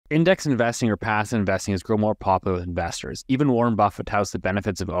Index investing or passive investing has grown more popular with investors. Even Warren Buffett touts the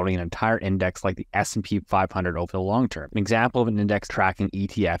benefits of owning an entire index like the S&P 500 over the long term. An example of an index tracking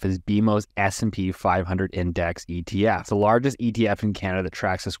ETF is BMO's S&P 500 Index ETF. It's the largest ETF in Canada that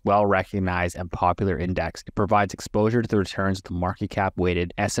tracks this well-recognized and popular index. It provides exposure to the returns of the market cap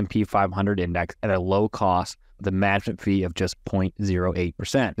weighted S&P 500 index at a low cost, with a management fee of just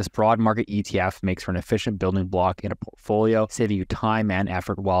 0.08%. This broad market ETF makes for an efficient building block in a portfolio, saving you time and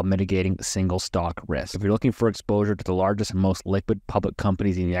effort while mitigating single stock risk. If you're looking for exposure to the largest and most liquid public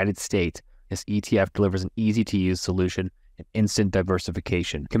companies in the United States, this ETF delivers an easy-to-use solution and instant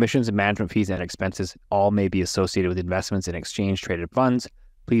diversification. Commissions and management fees and expenses all may be associated with investments in exchange-traded funds.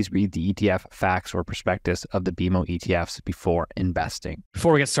 Please read the ETF facts or prospectus of the BMO ETFs before investing.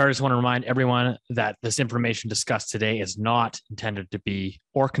 Before we get started, I just want to remind everyone that this information discussed today is not intended to be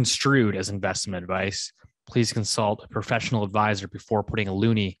or construed as investment advice. Please consult a professional advisor before putting a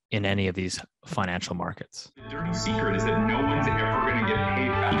loonie in any of these financial markets. The dirty secret is that no one's ever going to get paid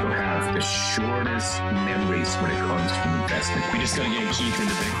back. People have the shortest memories when it comes to investment. We just got to get Keith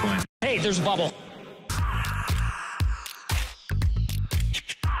into Bitcoin. Hey, there's a bubble.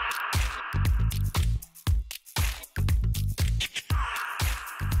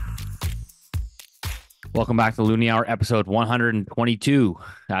 Welcome back to Loonie Hour, episode 122.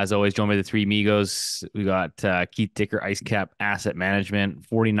 As always, joined by the three amigos. We got Keith Dicker, IceCap Asset Management,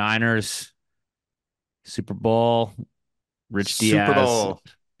 49ers, Super Bowl, Rich Diaz, Super Bowl.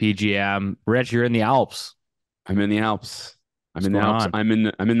 PGM. Rich, you're in the Alps. I'm in the Alps. I'm in the Alps. I'm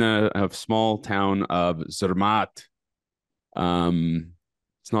in the small town of Zermatt.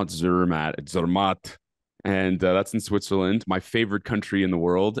 It's not Zermatt, it's Zermatt. And that's in Switzerland, my favorite country in the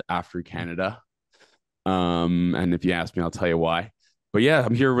world after Canada. And if you ask me, I'll tell you why. But yeah,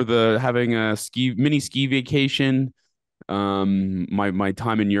 I'm here with having a mini ski vacation. My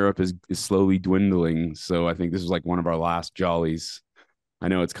time in Europe is slowly dwindling, so I think this is like one of our last jollies. I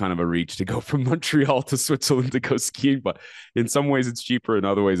know it's kind of a reach to go from Montreal to Switzerland to go skiing, but in some ways it's cheaper, in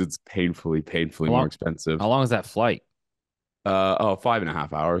other ways it's painfully more expensive. How long is that flight?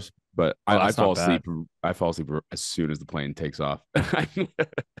 5.5 hours. But I fall asleep. I fall asleep as soon as the plane takes off.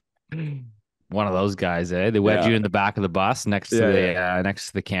 One of those guys, eh? They wedge you in the back of the bus next to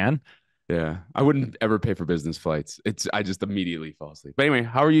the can. Yeah, I wouldn't ever pay for business flights. I just immediately fall asleep. But anyway,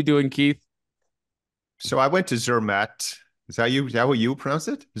 how are you doing, Keith? So I went to Zermatt. Is that how you pronounce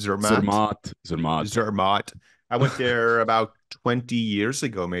it? Zermatt. Zermatt. I went there about 20 years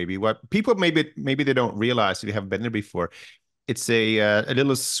ago, maybe. What people maybe they don't realize if you haven't been there before. It's a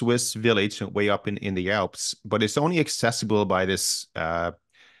little Swiss village way up in the Alps, but it's only accessible by this.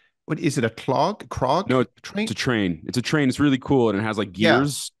 What is it? A Krog? No, train? It's a train. It's a train. It's really cool, and it has like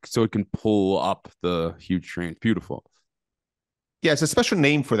gears, so it can pull up the huge train. It's beautiful. Yeah, it's a special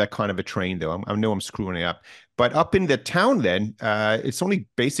name for that kind of a train, though. I know I'm screwing it up. But up in the town, then, it's only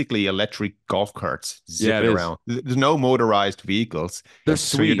basically electric golf carts zipping around. There's no motorized vehicles. They're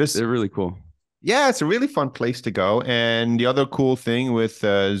sweet. They're really cool. Yeah, it's a really fun place to go. And the other cool thing with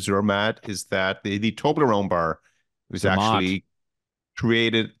Zermatt is that the Toblerone bar was actually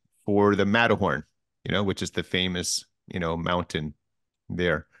created for the Matterhorn, which is the famous, mountain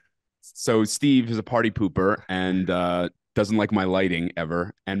there. So Steve is a party pooper and doesn't like my lighting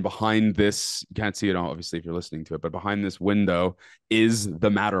ever. And behind this, you can't see it obviously if you're listening to it, but behind this window is the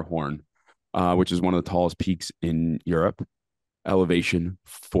Matterhorn, which is one of the tallest peaks in Europe. Elevation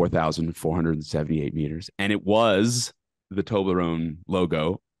 4,478 meters. And it was the Toblerone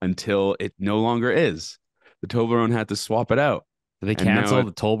logo until it no longer is. The Toblerone had to swap it out. Did they cancel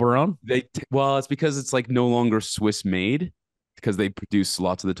the Toblerone? Well, it's because it's like no longer Swiss made, because they produce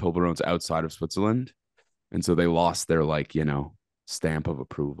lots of the Toblerones outside of Switzerland. And so they lost their stamp of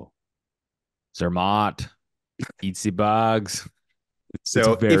approval. Zermatt, eats the bugs.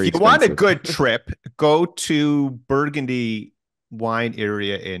 So if you want a good trip, go to Burgundy wine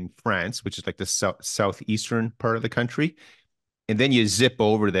area in France, which is like the southeastern part of the country. And then you zip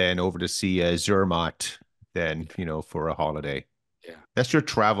over to see Zermatt then, for a holiday. Yeah. That's your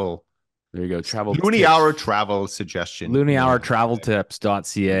travel. There you go. Travel Loonie Hour travel suggestion. Loonie Hour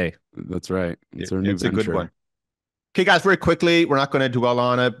traveltips.ca. That's right. It's a good one. Okay, guys, very quickly, we're not going to dwell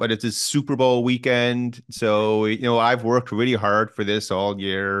on it, but it's a Super Bowl weekend. So, I've worked really hard for this all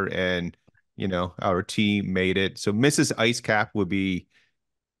year, and, our team made it. So Mrs. IceCap would be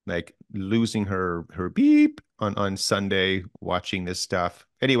like losing her beep on Sunday watching this stuff.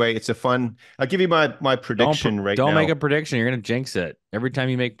 Anyway, it's a fun. I'll give you my prediction right now. Don't make a prediction. You're going to jinx it. Every time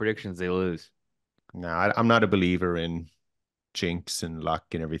you make predictions, they lose. No, I'm not a believer in jinx and luck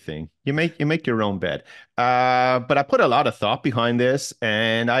and everything. You make your own bed. But I put a lot of thought behind this,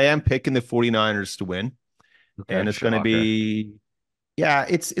 and I am picking the 49ers to win. And it's going to Shocker. be, yeah,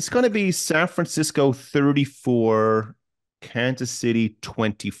 it's going to be San Francisco 34, Kansas City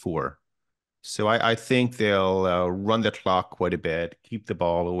 24. So I think they'll run the clock quite a bit, keep the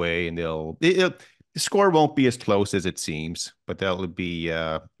ball away, and the score won't be as close as it seems, but that'll be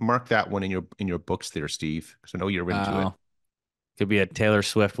mark that one in your books there, Steve, because I know you're into it. Wow. Could be a Taylor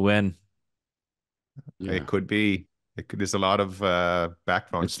Swift win. Yeah. It could be. There's a lot of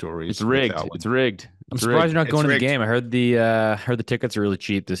background stories. It's with rigged. that one. It's rigged. I'm It's surprised rigged. you're not going to the rigged. game. I heard the tickets are really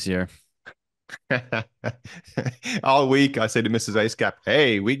cheap this year. All week, I say to Mrs. Icecap,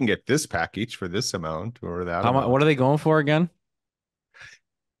 "Hey, we can get this package for this amount or that How much? amount." What are they going for again?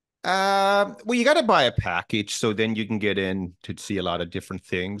 Well, you got to buy a package, so then you can get in to see a lot of different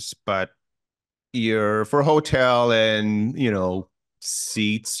things. But you're for hotel and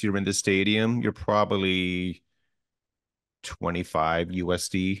seats, you're in the stadium, you're probably 25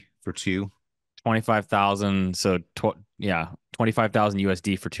 USD for two. 25,000. So 25,000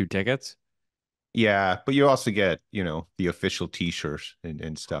 USD for 2 tickets. Yeah, but you also get, the official t-shirt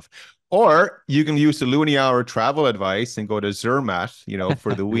and stuff. Or you can use the Loonie Hour travel advice and go to Zermatt,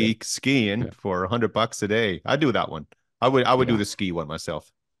 for the week skiing for $100 a day. I'd do that one. I would do the ski one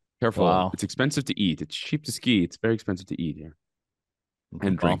myself. Careful. Wow. It's expensive to eat. It's cheap to ski. It's very expensive to eat here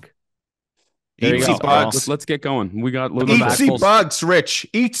and Well, drink. there you Eatsy go. bugs. Let's get going. We got little Eatsy bugs, Rich.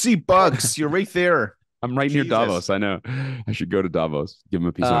 Eatsy bugs. You're right there. I'm right near Jesus. Davos. I know. I should go to Davos. Give him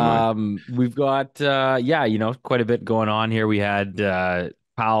a piece of my mind. We've got quite a bit going on here. We had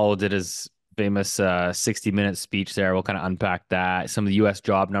Powell did his famous 60-minute speech there. We'll kind of unpack that. Some of the US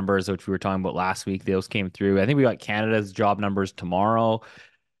job numbers, which we were talking about last week, those came through. I think we got Canada's job numbers tomorrow.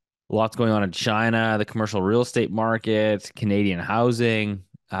 Lots going on in China, the commercial real estate market, Canadian housing.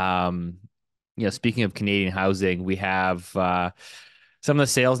 Speaking of Canadian housing, we have some of the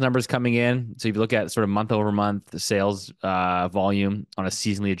sales numbers coming in. So if you look at sort of month over month, the sales volume on a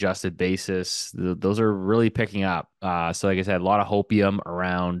seasonally adjusted basis, those are really picking up. So like I said, a lot of hopium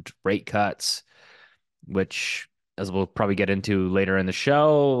around rate cuts, which, as we'll probably get into later in the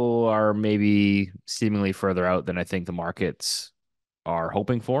show, are maybe seemingly further out than I think the markets are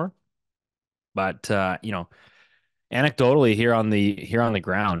hoping for. But anecdotally here on the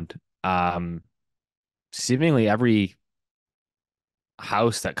ground, seemingly every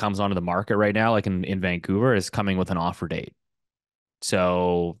house that comes onto the market right now, like in Vancouver, is coming with an offer date.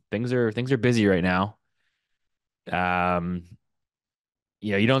 So things are busy right now.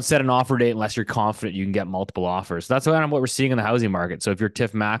 You don't set an offer date unless you're confident you can get multiple offers. That's kind of what we're seeing in the housing market. So if you're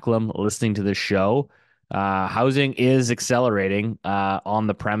Tiff Macklem listening to this show, housing is accelerating on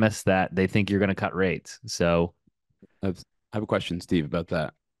the premise that they think you're going to cut rates. So I have a question, Steve, about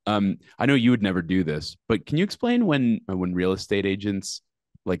that. I know you would never do this, but can you explain when real estate agents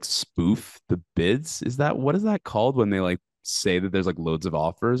like spoof the bids? What is that called when they like say that there's like loads of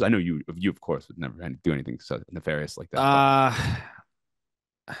offers? I know you of course would never do anything so nefarious like that.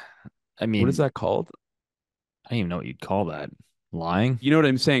 I mean, what is that called? I don't even know what you'd call that. Lying? You know what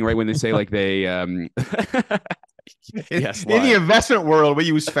I'm saying, right? When they say like they yes, in the investment world, we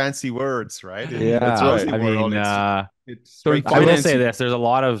use fancy words, right? Yeah, that's right. I mean, it's so very I will fancy. say this: there's a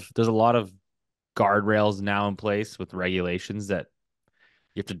lot of guardrails now in place with regulations that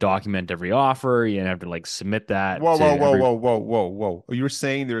you have to document every offer. You have to like submit that. Whoa. You're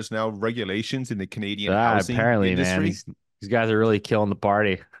saying there's now regulations in the Canadian housing apparently, industry? man, these guys are really killing the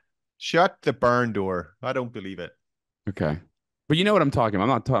party. Shut the barn door. I don't believe it. Okay. But you know what I'm talking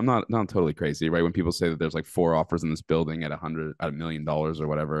about. I'm not totally crazy, right? When people say that there's like 4 offers in this building at $1 million or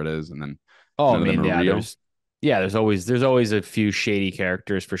whatever it is, and then none of them are real. There's always a few shady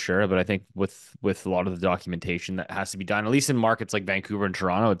characters for sure, but I think with a lot of the documentation that has to be done, at least in markets like Vancouver and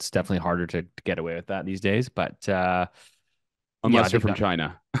Toronto, it's definitely harder to get away with that these days. But unless you're from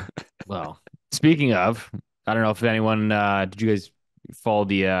China. Well, speaking of, I don't know if anyone did you guys follow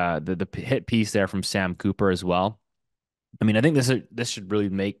the hit piece there from Sam Cooper as well? I mean, I think this should really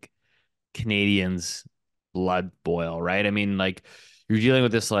make Canadians' blood boil, right? I mean, like you're dealing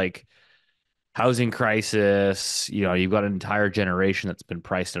with this like housing crisis. You've got an entire generation that's been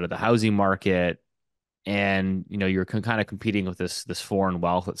priced out of the housing market, and you're kind of competing with this foreign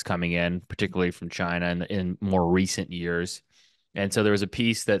wealth that's coming in, particularly from China in more recent years. And so there was a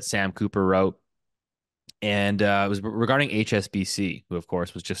piece that Sam Cooper wrote, and it was regarding HSBC, who of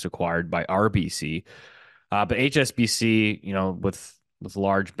course was just acquired by RBC. But HSBC, with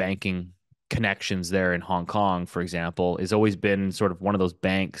large banking connections there in Hong Kong, for example, has always been sort of one of those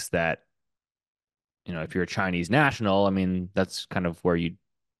banks that if you're a Chinese national, I mean, that's kind of where you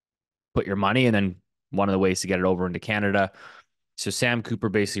put your money. And then one of the ways to get it over into Canada. So Sam Cooper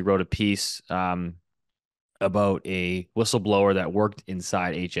basically wrote a piece about a whistleblower that worked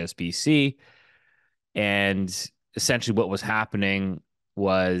inside HSBC. And essentially what was happening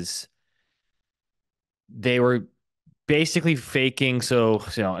was they were basically faking. So,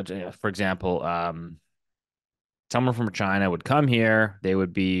 for example, someone from China would come here. They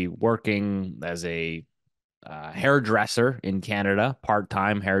would be working as a hairdresser in Canada,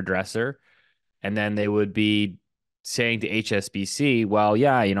 part-time hairdresser. And then they would be saying to HSBC, well,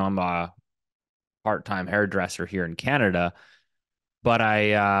 yeah, I'm a part-time hairdresser here in Canada, but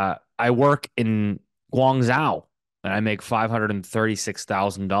I work in Guangzhou and I make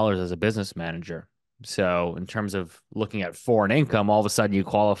 $536,000 as a business manager. So in terms of looking at foreign income, all of a sudden you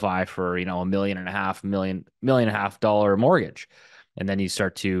qualify for, $1.5 million mortgage. And then you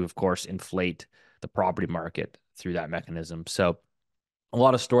start to, of course, inflate the property market through that mechanism. So a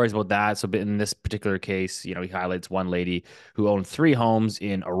lot of stories about that. So in this particular case, he highlights one lady who owned 3 homes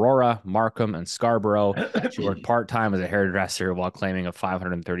in Aurora, Markham, and Scarborough. She worked part-time as a hairdresser while claiming a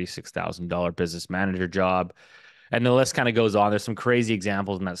 $536,000 business manager job. And the list kind of goes on. There's some crazy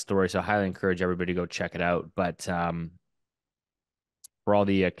examples in that story, so I highly encourage everybody to go check it out. But for all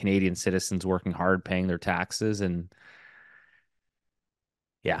the Canadian citizens working hard, paying their taxes, and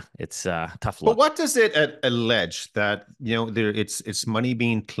yeah, it's tough But luck. what does it allege that it's money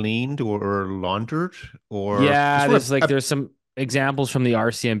being cleaned or laundered or Yeah, just want there's some examples from the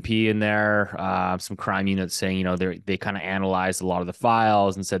RCMP in there, some crime units saying, they kind of analyzed a lot of the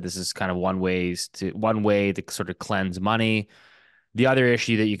files and said this is kind of one way to sort of cleanse money. The other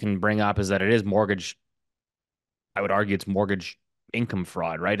issue that you can bring up is that it is mortgage. I would argue it's mortgage income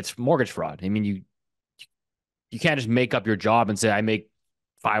fraud, right? It's mortgage fraud. I mean, you can't just make up your job and say I make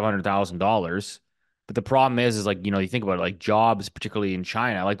 $500,000. But the problem is like, you think about it, like jobs, particularly in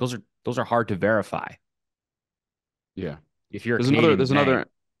China, like those are hard to verify. Yeah. If you're a There's Canadian there's bank, another.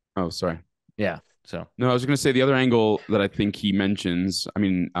 Oh, sorry. yeah. So No, I was going to say the other angle that I think he mentions. I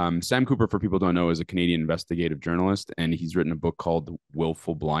mean, Sam Cooper, for people who don't know, is a Canadian investigative journalist, and he's written a book called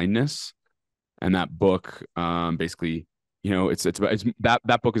Willful Blindness. And that book, basically,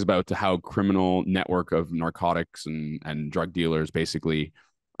 that book is about how criminal network of narcotics and drug dealers basically,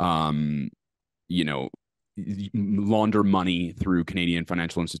 you know, launder money through Canadian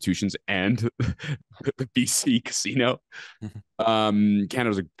financial institutions and the BC casino.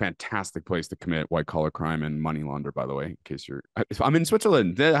 Canada's a fantastic place to commit white collar crime and money launder, by the way, in case I'm in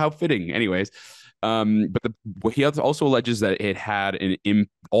Switzerland. How fitting. Anyways. But he also alleges that it had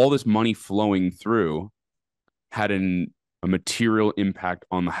all this money flowing through had a material impact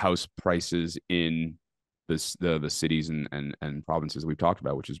on the house prices in the cities and provinces we've talked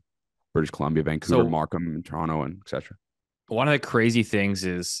about, which is British Columbia, Vancouver, Markham, Toronto, and etc. One of the crazy things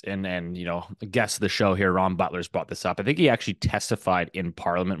is, and a guest of the show here, Ron Butler's brought this up. I think he actually testified in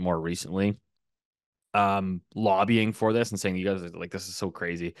Parliament more recently, lobbying for this and saying, you guys are like, this is so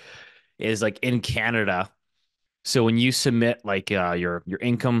crazy. Is like in Canada. So when you submit like your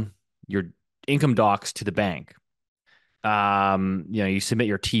income docs to the bank, you submit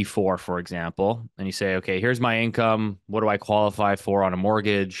your T4, for example, and you say, okay, here's my income. What do I qualify for on a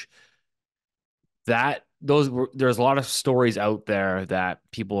mortgage? There's a lot of stories out there that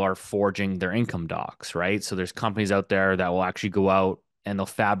people are forging their income docs, right? So there's companies out there that will actually go out and they'll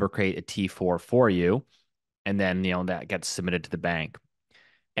fabricate a T4 for you, and then that gets submitted to the bank.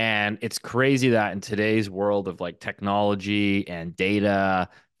 And it's crazy that in today's world of like technology and data,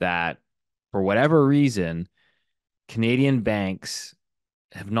 that for whatever reason, Canadian banks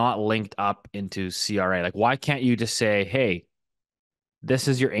have not linked up into CRA. Like, why can't you just say, hey, this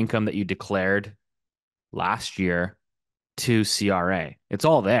is your income that you declared last year to CRA? It's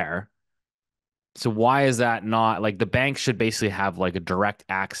all there. So why is that not like the bank should basically have like a direct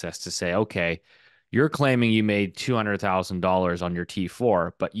access to say, okay, you're claiming you made $200,000 on your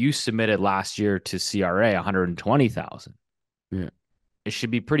T4, but you submitted last year to CRA $120,000. Yeah. It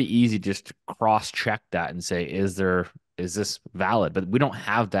should be pretty easy just to cross-check that and say, is this valid? But we don't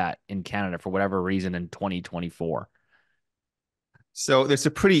have that in Canada for whatever reason in 2024. So there's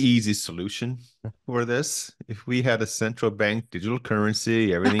a pretty easy solution for this. If we had a central bank digital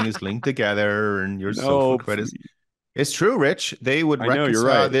currency, everything is linked together and your social credits. It's true, Rich. They would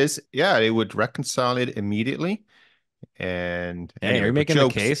reconcile this. Yeah, they would reconcile it immediately. And hey, anyway, are you making the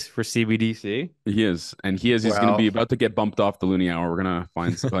case for CBDC? He is. And he's going to be about to get bumped off the Loonie Hour. We're going to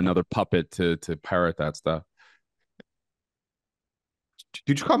find another puppet to parrot that stuff.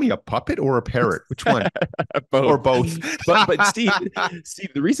 Did you call me a puppet or a parrot? Which one? Both. Or both? But Steve,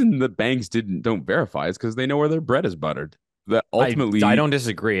 the reason the banks don't verify is because they know where their bread is buttered. That ultimately, I don't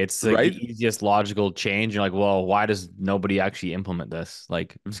disagree. It's like right? the easiest logical change. You're like, well, why does nobody actually implement this?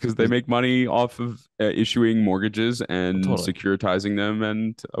 Like, It's because they make money off of issuing mortgages and Totally. securitizing them,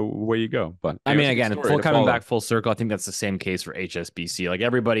 and away you go. But I anyway, mean, it's a good again, story to coming follow. back full circle, I think that's the same case for HSBC. Like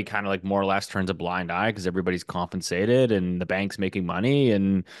everybody kind of like more or less turns a blind eye because everybody's compensated and the bank's making money.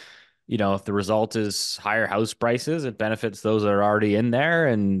 And, you know, if the result is higher house prices, it benefits those that are already in there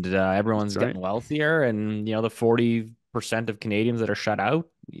and everyone's That's right. getting wealthier. And, you know, the 40% of Canadians that are shut out,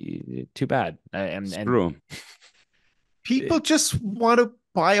 too bad. Screw 'em. People just want to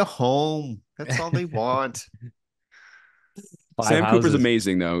buy a home. That's all they want. Five Sam Cooper's houses.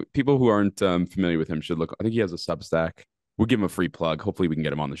 amazing, though. People who aren't familiar with him should look. I think he has a Substack. We'll give him a free plug. Hopefully, we can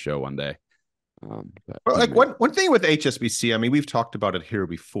get him on the show one day. But Well, he's like amazing. one thing with HSBC, I mean, we've talked about it here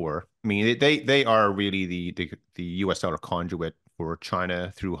before. I mean, they are really the US dollar conduit for China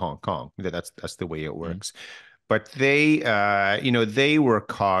through Hong Kong. That's the way it works. But they they were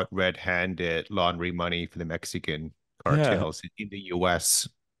caught red-handed laundering money for the Mexican Yeah, cartels in the US.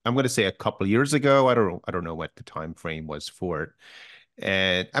 I'm going to say a couple of years ago. I don't know what the time frame was for it.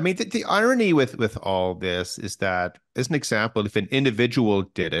 And I mean, the irony with all this is that, as an example, if an individual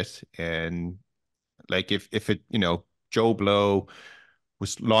did it, and like if it, Joe Blow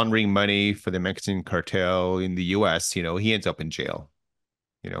was laundering money for the Mexican cartel in the US, he ends up in jail.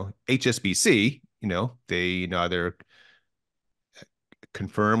 HSBC, they neither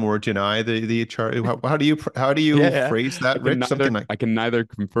confirm or deny the charge. How do you yeah. phrase I that, can Rich? neither Something like, I can neither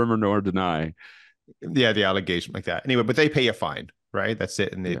confirm or nor deny. yeah, the allegation like that. Anyway, but they pay a fine, right? That's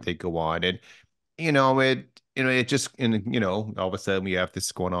it, and they, Yeah, they go on, and it just, and all of a sudden we have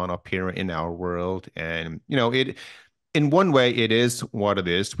this going on up here in our world, and it, in one way, it is what it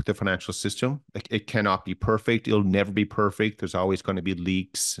is with the financial system. Like, it cannot be perfect. It'll never be perfect. There's always going to be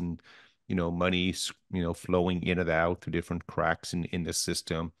leaks and, money, flowing in and out through different cracks in the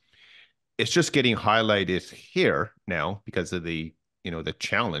system. It's just getting highlighted here now because of the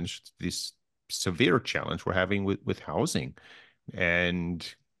challenge, this severe challenge we're having with housing. And,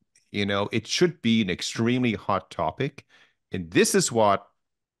 it should be an extremely hot topic. And this is what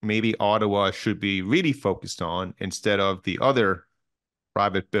maybe Ottawa should be really focused on, instead of the other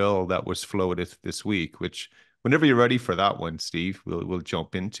private bill that was floated this week, which, whenever you're ready for that one, Steve, we'll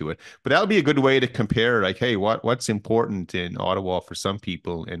jump into it. But that'll be a good way to compare, like, hey, what's important in Ottawa for some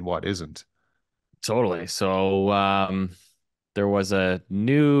people and what isn't. Totally. So there was a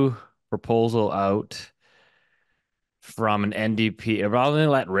new proposal out from an NDP. I'm going to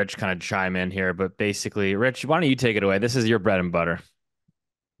let Rich kind of chime in here, but basically, Rich, why don't you take it away? This is your bread and butter.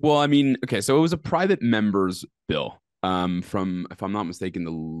 well, I mean, okay, so it was a private member's bill. From, if I'm not mistaken,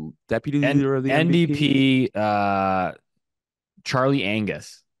 the deputy leader of the NDP. NDP, Charlie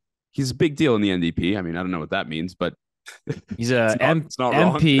Angus. He's a big deal in the NDP. I mean, I don't know what that means, but He's a it's not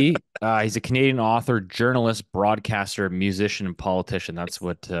wrong. MP. He's a Canadian author, journalist, broadcaster, musician, and politician. That's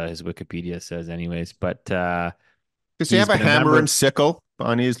what his Wikipedia says, anyways. But Does he he's have a been a hammer member. and sickle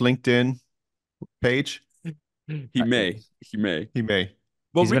on his LinkedIn page? He may. He may. He may.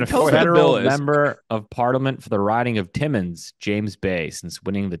 Well, He's been a tell us what the bill federal is. member of parliament for the riding of Timmins, James Bay, since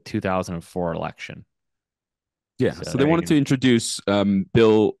winning the 2004 election. Yeah. So So they there you wanted go. to introduce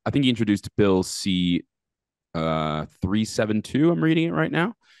Bill. I think he introduced Bill C 372. I'm reading it right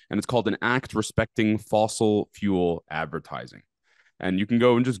now, and it's called an act respecting fossil fuel advertising. And you can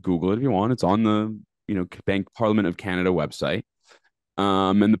go and just Google it if you want. It's on the Bank Parliament of Canada website.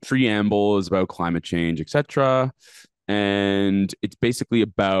 And the preamble is about climate change, etc. And it's basically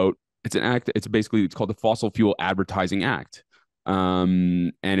about, it's an act. It's called the Fossil Fuel Advertising Act.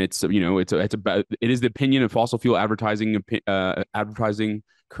 And it's it's about, it is the opinion of fossil fuel advertising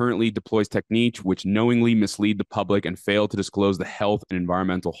currently deploys techniques which knowingly mislead the public and fail to disclose the health and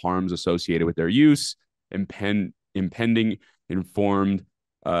environmental harms associated with their use, impeding informed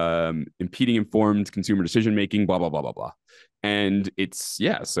consumer decision making, blah blah blah blah blah. And it's,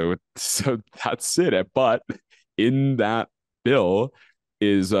 yeah, so that's it. But in that bill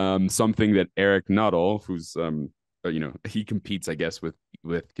is something that Eric Nuttall, who's he competes, I guess, with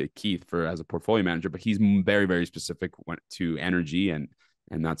Keith for as a portfolio manager, but he's very, very specific to energy, and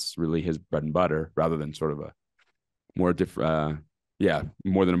that's really his bread and butter, rather than sort of a more different,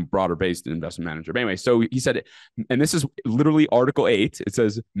 more than a broader based investment manager. But anyway, so he said, and this is literally Article 8. It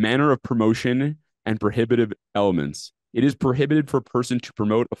says manner of promotion and prohibitive elements. It is prohibited for a person to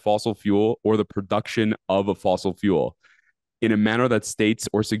promote a fossil fuel or the production of a fossil fuel. in a manner that states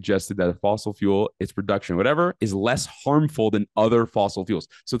or suggested that a fossil fuel, its production, whatever, is less harmful than other fossil fuels.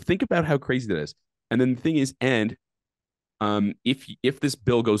 So think about how crazy that is. And then the thing is, if this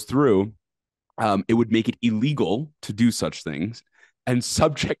bill goes through, it would make it illegal to do such things and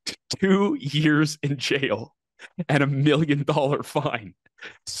subject to 2 years in jail and $1 million fine.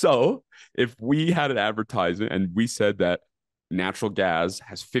 So if we had an advertisement and we said that natural gas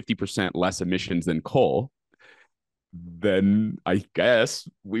has 50% less emissions than coal, then I guess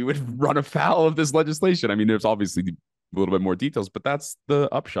we would run afoul of this legislation. I mean, there's obviously a little bit more details, but that's the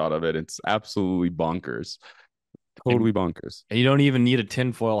upshot of it. It's absolutely bonkers. Totally bonkers. And you don't even need a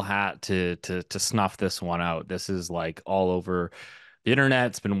tinfoil hat to snuff this one out. This is like all over the internet.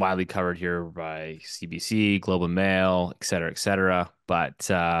 It's been widely covered here by CBC, Globe and Mail, et cetera, et cetera. But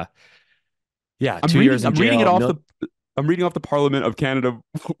yeah, I'm 2 reading, years in I'm jail. reading it off I'm reading off the Parliament of Canada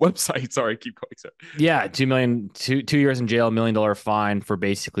website. Sorry, keep going. Sorry. Yeah, 2 years in jail, $1 million fine for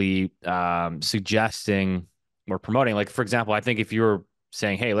basically suggesting or promoting. Like, for example, I think if you were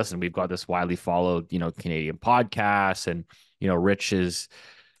saying, hey, listen, we've got this widely followed, Canadian podcast, and, Rich is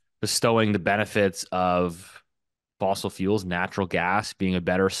bestowing the benefits of fossil fuels, natural gas being a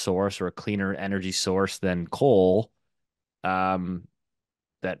better source or a cleaner energy source than coal,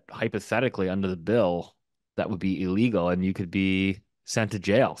 that hypothetically under the bill, that would be illegal and you could be sent to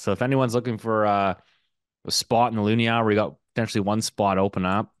jail. So if anyone's looking for a spot in the Loonie Hour, we got potentially one spot open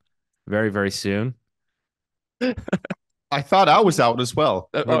up very, very soon. I thought I was out as well.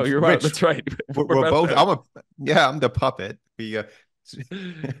 Oh, you're right. That's right. We're both. I'm the puppet. We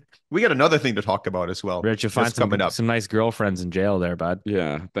got another thing to talk about as well. Rich, you'll find some nice girlfriends in jail there, bud.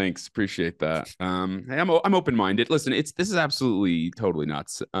 Yeah, thanks. Appreciate that. Hey, I'm open-minded. Listen, this is absolutely totally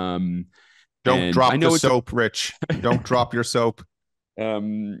nuts. Don't drop the soap, Rich. Don't drop your soap.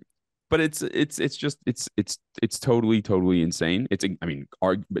 But it's totally insane. It's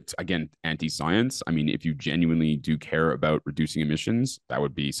again anti-science. I mean, if you genuinely do care about reducing emissions, that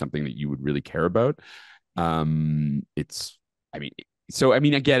would be something that you would really care about. I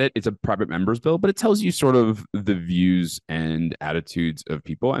get it. It's a private member's bill, but it tells you sort of the views and attitudes of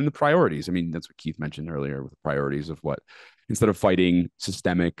people and the priorities. I mean, that's what Keith mentioned earlier with the priorities of what, instead of fighting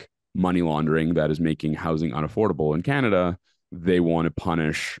systemic money laundering that is making housing unaffordable in Canada, they want to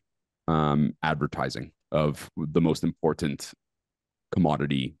punish advertising of the most important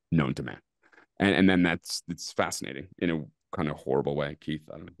commodity known to man. And then it's fascinating in a kind of horrible way, Keith.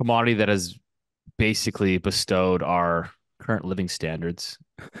 I don't know. Commodity that has basically bestowed our current living standards.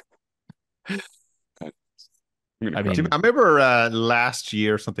 I remember last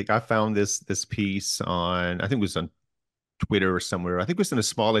year or something, I found this piece on, I think it was on Twitter or somewhere. I think it was in a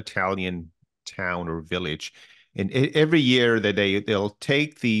small Italian town or village. And every year that they'll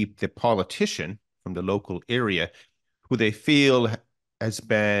take the politician from the local area who they feel has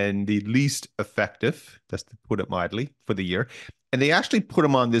been the least effective, just to put it mildly, for the year. And they actually put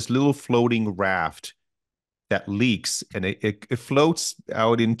him on this little floating raft that leaks, and it floats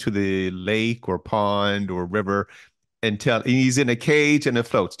out into the lake or pond or river until he's in a cage and it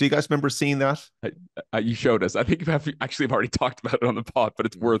floats. Do you guys remember seeing that? You showed us. I think you've actually already talked about it on the pod, but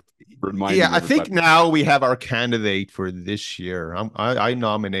it's worth reminding. Yeah, I think now we have our candidate for this year. I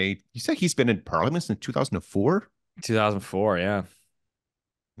nominate. You said he's been in Parliament since 2004. 2004, yeah.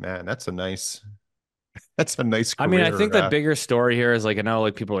 Man, that's a nice career. I mean, I think the bigger story here is, like, I know,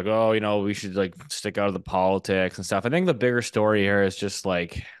 like, people are like, oh, we should, like, stick out of the politics and stuff. I think the bigger story here is just,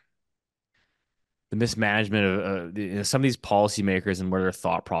 like, the mismanagement of some of these policymakers and where their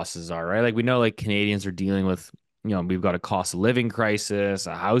thought processes are, right? Like, we know, like, Canadians are dealing with, we've got a cost of living crisis,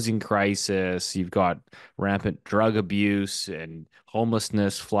 a housing crisis. You've got rampant drug abuse and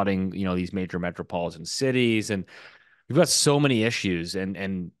homelessness flooding, these major metropolitan cities. And we've got so many issues.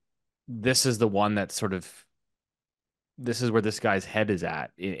 And this is the one that this is where this guy's head is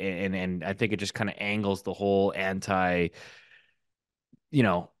at. And I think it just kind of angles the whole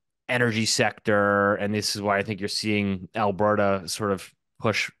energy sector, and this is why I think you're seeing Alberta sort of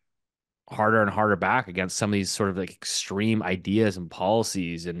push harder and harder back against some of these sort of, like, extreme ideas and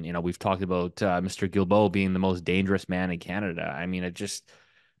policies. And we've talked about Mr. Guilbeault being the most dangerous man in Canada. I mean,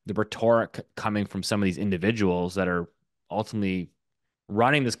 the rhetoric coming from some of these individuals that are ultimately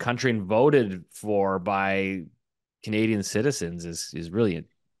running this country and voted for by Canadian citizens is really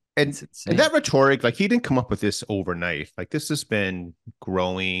And that rhetoric, like, he didn't come up with this overnight. Like, this has been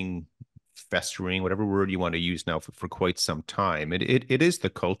growing, festering, whatever word you want to use now, for quite some time. It is the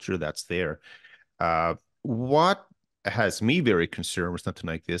culture that's there. What has me very concerned with something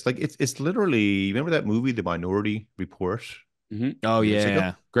like this, like, it's literally, remember that movie, The Minority Report? Mm-hmm. Oh,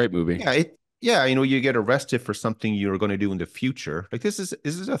 yeah. Great movie. Yeah, yeah, you get arrested for something you're going to do in the future. Like this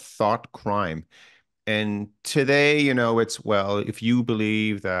is a thought crime. And today, it's, well, if you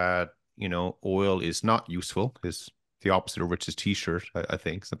believe that, oil is not useful, is the opposite of Rich's t-shirt, I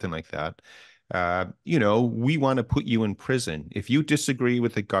think, something like that. We want to put you in prison. If you disagree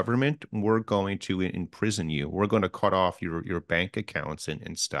with the government, we're going to imprison you. We're going to cut off your bank accounts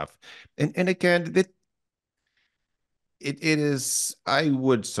and stuff. And again, it is, I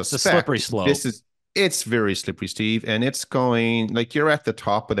would It's a slippery suspect slope. it's very slippery, Steve. And it's going, like, you're at the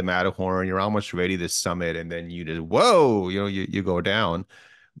top of the Matterhorn, you're almost ready to summit, and then you just, whoa, you go down.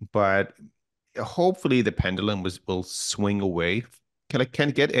 But hopefully the pendulum will swing away. Can it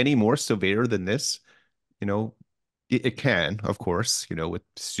get any more severe than this? You know, it can, of course, with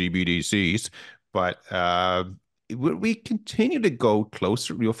CBDCs, but we continue to go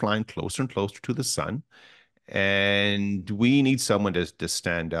closer. We're flying closer and closer to the sun. And we need someone to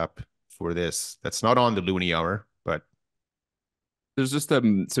stand up for this. That's not on the Loonie Hour, but There's just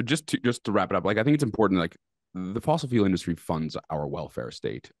so just to wrap it up, like, I think it's important, like, the fossil fuel industry funds our welfare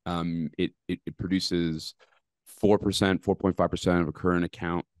state. It produces 4%, 4.5% of a current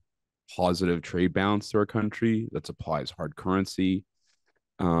account positive trade balance to our country that supplies hard currency.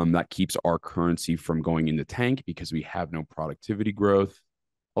 That keeps our currency from going in the tank because we have no productivity growth.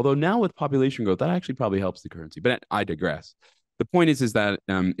 Although now with population growth, that actually probably helps the currency. But I digress. The point is that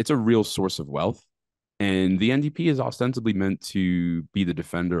it's a real source of wealth. And the NDP is ostensibly meant to be the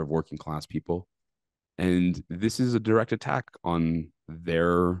defender of working class people. And this is a direct attack on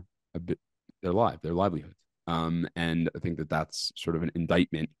their livelihood. And I think that that's sort of an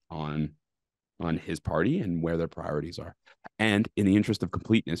indictment on his party and where their priorities are. And in the interest of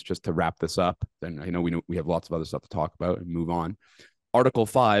completeness, just to wrap this up, then I know we have lots of other stuff to talk about and move on. Article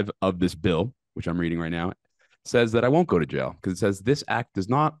 5 of this bill, which I'm reading right now, says that I won't go to jail because it says this act does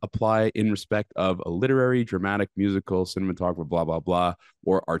not apply in respect of a literary, dramatic, musical, cinematographer, blah, blah, blah,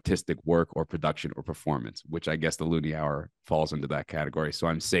 or artistic work or production or performance, which I guess the Loonie Hour falls into that category. So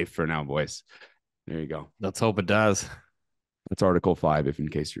I'm safe for now, boys. There you go. Let's hope it does. That's Article 5, if in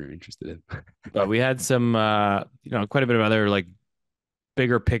case you're interested in. But we had some, quite a bit of other, like,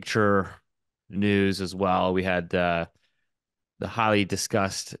 bigger picture news as well. We had the highly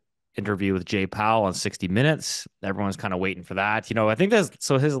discussed interview with Jay Powell on 60 Minutes. Everyone's kind of waiting for that. I think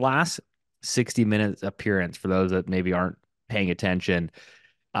so his last 60 Minutes appearance, for those that maybe aren't paying attention,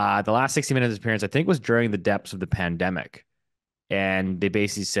 the last 60 Minutes appearance, I think, was during the depths of the pandemic. And they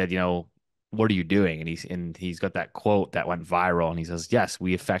basically said, what are you doing? And he's got that quote that went viral, and he says, yes,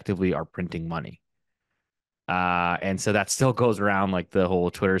 we effectively are printing money. And so that still goes around, like, the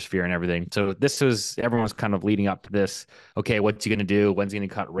whole Twitter sphere and everything. So everyone's kind of leading up to this. Okay, what's he going to do? When's he going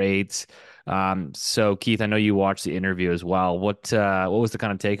to cut rates? So Keith, I know you watched the interview as well. What was the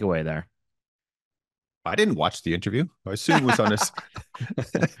kind of takeaway there? I didn't watch the interview. I assume it was on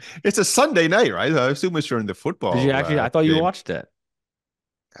it's a Sunday night, right? I assume it's during the football. Did you actually? I thought you watched it.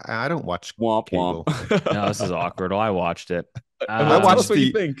 I don't watch Womp cable. womp. No, this is awkward. I watched it. I watched what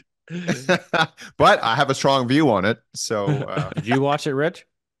you think. But I have a strong view on it. So Did you watch it, Rich?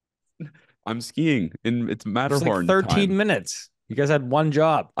 I'm skiing in it's Matterhorn. It's like 13 time. minutes. You guys had one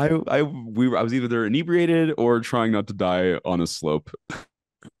job. I was either inebriated or trying not to die on a slope.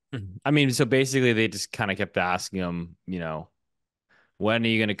 I mean, so basically they just kind of kept asking him, when are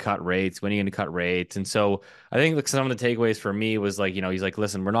you going to cut rates? When are you going to cut rates? And so I think, like, some of the takeaways for me was, like, he's like,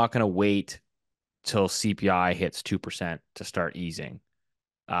 listen, we're not going to wait till CPI hits 2% to start easing.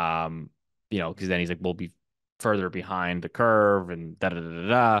 Because then he's like, we'll be further behind the curve and da da da da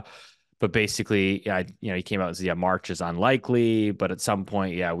da. But basically, he came out and said, yeah, March is unlikely, but at some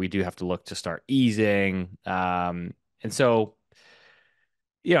point, yeah, we do have to look to start easing. And so,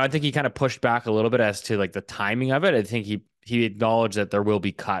 I think he kind of pushed back a little bit as to, like, the timing of it. I think he acknowledged that there will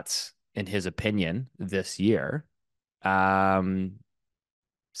be cuts, in his opinion, this year. So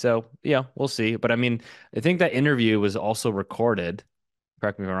yeah, we'll see. But I mean, I think that interview was also recorded.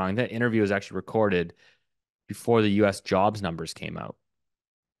 Correct me if I'm wrong. That interview was actually recorded before the U.S. jobs numbers came out.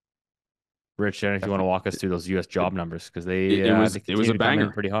 Rich, I don't know if you want to walk us through those U.S. job numbers, because it was a banger.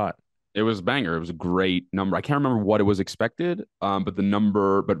 Pretty hot. It was a banger. It was a great number. I can't remember what it was expected, but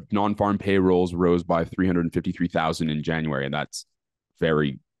non-farm payrolls rose by 353,000 in January, and that's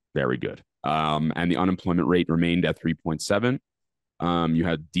very, very good. And the unemployment rate remained at 3.7. You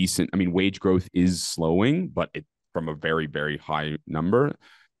had decent. I mean, wage growth is slowing, but it from a very, very high number.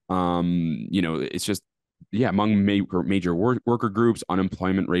 It's just, yeah, among major worker groups,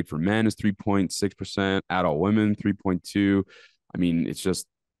 unemployment rate for men is 3.6%, adult women 3.2. I mean, it's just,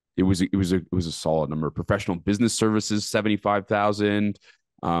 it was a solid number. Professional business services 75,000.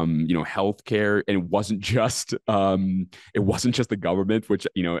 healthcare, and it wasn't just the government, which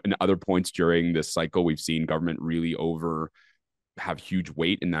in other points during this cycle we've seen government really have huge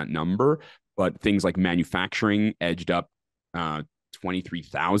weight in that number, but things like manufacturing edged up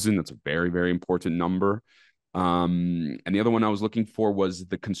 23,000. That's a very, very important number. And the other one I was looking for was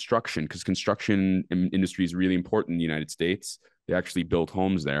the construction, because construction industry is really important in the United States. They actually built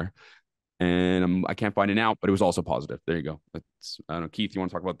homes there. And I can't find it out, but it was also positive. There you go. I don't know, Keith, you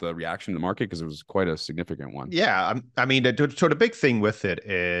want to talk about the reaction to the market? Because it was quite a significant one. Yeah. I mean, the big thing with it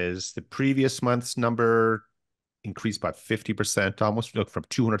is the previous month's number increased by 50%, almost from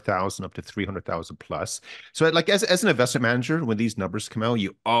 200,000 up to 300,000 plus. So like as an investment manager, when these numbers come out,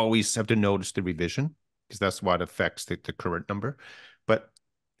 you always have to notice the revision, because that's what affects the current number. But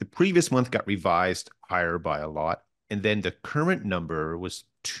the previous month got revised higher by a lot. And then the current number was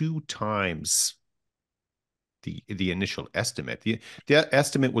 2 times the initial estimate. The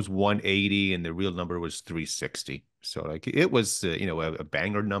estimate was 180 and the real number was 360. So like it was a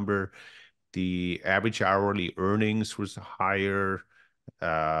banger number. The average hourly earnings was higher.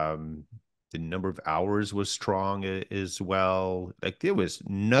 The number of hours was strong as well. Like there was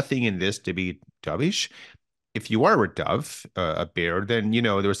nothing in this to be dovish. If you are a dove, a bear, then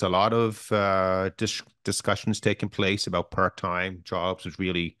there was a lot of discussions taking place about part-time jobs was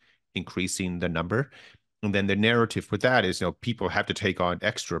really increasing the number. And then the narrative with that is, people have to take on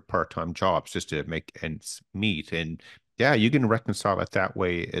extra part-time jobs just to make ends meet. And yeah, you can reconcile it that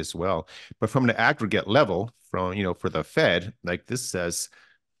way as well. But from the aggregate level, for the Fed, like this says,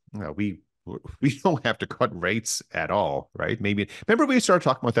 we don't have to cut rates at all, right? Maybe remember we started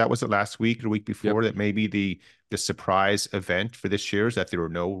talking about that, was it last week or the week before, that maybe the surprise event for this year is that there were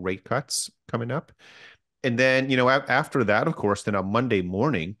no rate cuts coming up. And then, after that, of course, then on Monday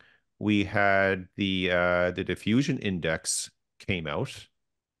morning, we had the diffusion index came out.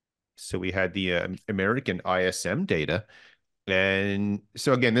 So we had the American ISM data. And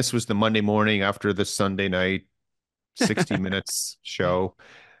so again, this was the Monday morning after the Sunday night 60 minutes show.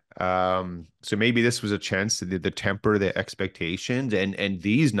 So maybe this was a chance to temper the expectations, and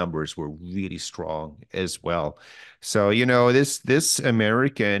these numbers were really strong as well. So this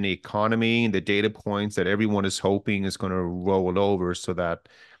American economy, the data points that everyone is hoping is going to roll over so that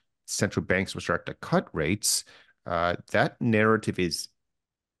central banks will start to cut rates, that narrative is,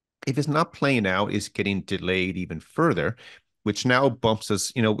 if it's not playing out, is getting delayed even further, which now bumps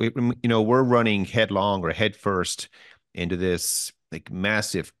us, we're running headlong or head first into this like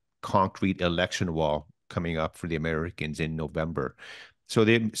massive concrete election wall coming up for the Americans in November. So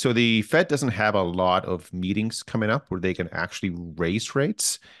the Fed doesn't have a lot of meetings coming up where they can actually raise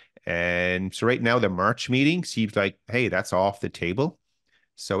rates. And so right now the March meeting seems like, hey, that's off the table.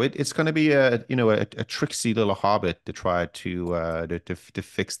 So it's going to be a tricksy little hobbit to try to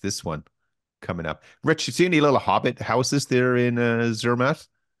fix this one coming up. Rich, you see any little hobbit houses there in Zermatt?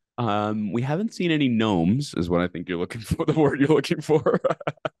 We haven't seen any gnomes, is what I think you're looking for. The word you're looking for.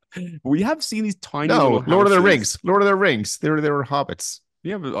 We have seen these tiny little houses. Lord of the Rings. Lord of the Rings. There were hobbits.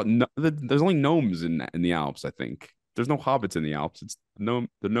 Yeah, but there's only gnomes in the Alps, I think. There's no hobbits in the Alps. It's the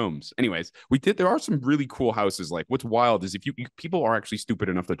gnomes. Anyways, there are some really cool houses. Like what's wild is if people are actually stupid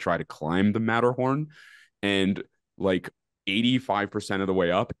enough to try to climb the Matterhorn, and like 85% of the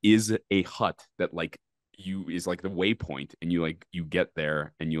way up is a hut that is like the waypoint, and you get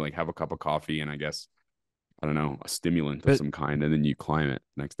there and you have a cup of coffee and I guess, I don't know, a stimulant of some kind, and then you climb it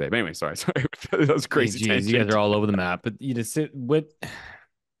next day. But anyway, sorry. That was crazy. Geez, you guys are all over the map. But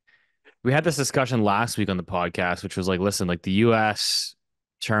we had this discussion last week on the podcast, which was like, listen, like the U.S.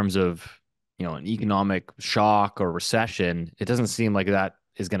 in terms of, an economic shock or recession, it doesn't seem like that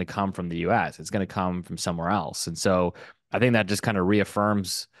is going to come from the U.S. It's going to come from somewhere else. And so I think that just kind of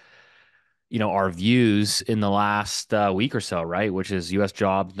reaffirms, our views in the last week or so, right? Which is U.S.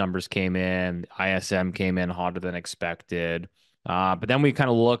 jobs numbers came in, ISM came in hotter than expected. But then we kind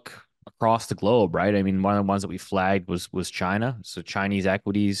of look across the globe, right? I mean, one of the ones that we flagged was China. So Chinese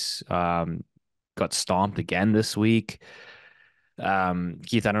equities got stomped again this week. Keith, I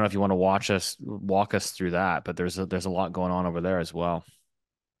don't know if you want to walk us through that, but there's a lot going on over there as well.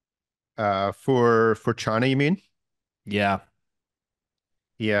 For China, you mean? Yeah.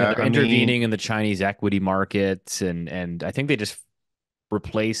 Yeah, they're intervening in the Chinese equity markets, and I think they just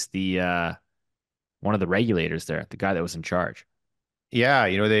replaced the one of the regulators there, the guy that was in charge. Yeah,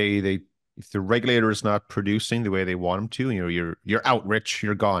 they if the regulator is not producing the way they want them to, you're out, Rich,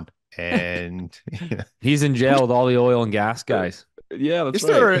 you're gone, and he's in jail with all the oil and gas guys. Yeah, that's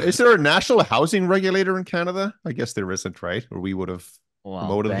right. Is there a national housing regulator in Canada? I guess there isn't, right? Or we would have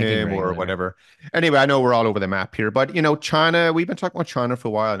promoting banking him or regulator. whatever. Anyway, I know we're all over the map here, but China, we've been talking about China for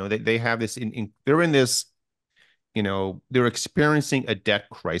a while. They have this they're in this, they're experiencing a debt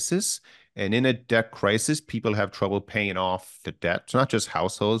crisis. And in a debt crisis, people have trouble paying off the debt. It's not just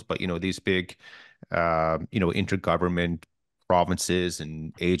households, but these big intergovernment provinces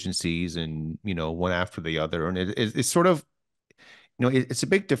and agencies and one after the other. And it's sort of it's a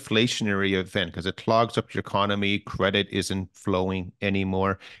big deflationary event because it clogs up your economy. Credit isn't flowing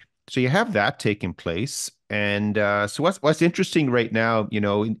anymore. So you have that taking place. And so what's interesting right now,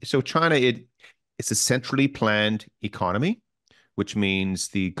 so China, it's a centrally planned economy, which means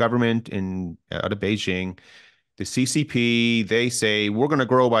the government out of Beijing, the CCP, they say we're going to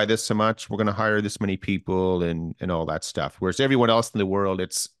grow by this so much, we're going to hire this many people and all that stuff. Whereas everyone else in the world,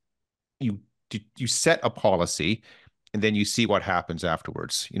 it's you set a policy and then you see what happens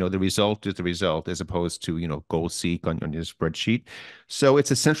afterwards. The result is the result as opposed to, goal seek on your spreadsheet. So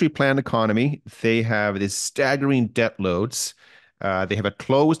it's a centrally planned economy. They have this staggering debt loads. They have a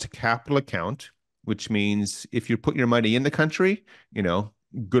closed capital account, which means if you put your money in the country,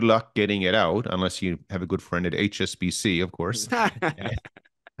 good luck getting it out, unless you have a good friend at HSBC, of course.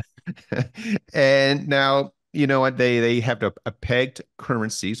 And now, what they have a pegged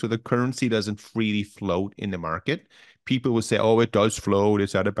currency, so the currency doesn't freely float in the market. People will say, "Oh, it does float;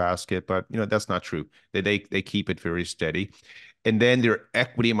 it's out of basket," but that's not true. They keep it very steady. And then their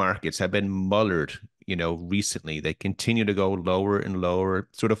equity markets have been mullered, recently. They continue to go lower and lower.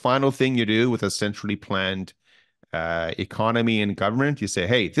 So the final thing you do with a centrally planned economy and government, you say,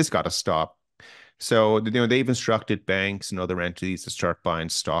 "Hey, this got to stop." So they've instructed banks and other entities to start buying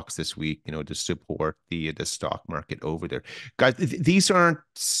stocks this week, to support the stock market over there. Guys, these aren't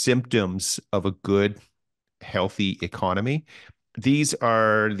symptoms of a good, healthy economy. These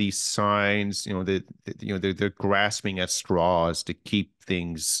are the signs, that they're grasping at straws to keep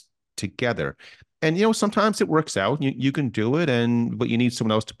things together. And sometimes it works out. You can do it, but you need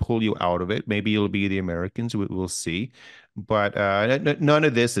someone else to pull you out of it. Maybe it'll be the Americans. We'll see. But none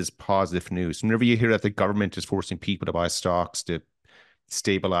of this is positive news. Whenever you hear that the government is forcing people to buy stocks to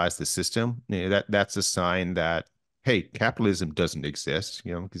stabilize the system, that's a sign that, hey, capitalism doesn't exist.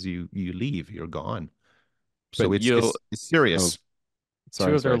 Because you leave, you're gone. So But it's serious.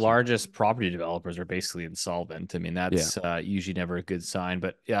 Two of their Sorry. largest property developers are basically insolvent. I mean, that's usually never a good sign.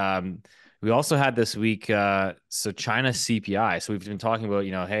 But we also had this week, so China's CPI. So we've been talking about,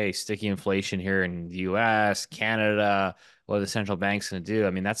 hey, sticky inflation here in the US, Canada, what are the central banks going to do? I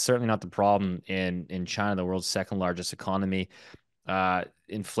mean, that's certainly not the problem in China, the world's second largest economy. CPI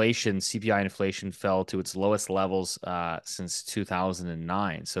inflation fell to its lowest levels since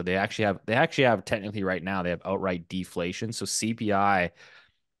 2009. So they actually have technically right now, they have outright deflation. So CPI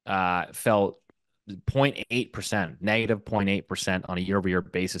fell 0.8%, negative 0.8% on a year-over-year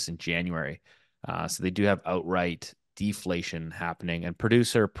basis in January. So they do have outright deflation happening, and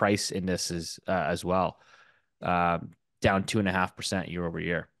producer price indices as well, down 2.5% year over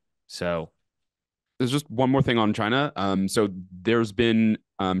year. So there's just one more thing on China. So there's been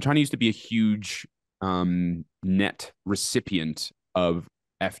China used to be a huge net recipient of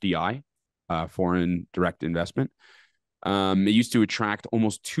FDI, foreign direct investment. It used to attract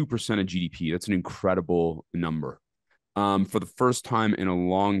almost 2% of GDP. That's an incredible number. For the first time in a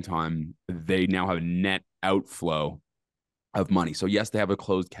long time, they now have a net outflow of money. So yes, they have a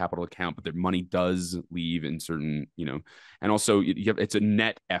closed capital account, but their money does leave in certain, and also it's a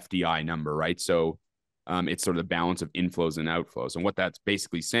net FDI number, right? So it's sort of the balance of inflows and outflows. And what that's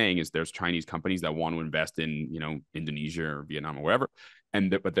basically saying is there's Chinese companies that want to invest in, Indonesia or Vietnam or wherever,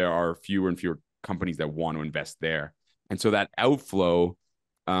 but there are fewer and fewer companies that want to invest there. And so that outflow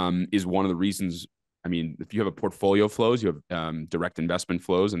is one of the reasons. I mean, if you have a portfolio flows, you have direct investment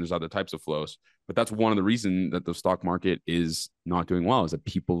flows, and there's other types of flows. But that's one of the reasons that the stock market is not doing well, is that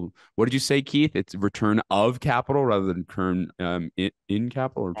people, what did you say, Keith? It's return of capital rather than return in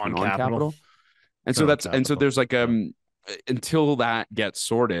capital or return on capital. And so there's like until that gets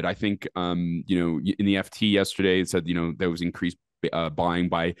sorted, I think in the FT yesterday it said there was increased buying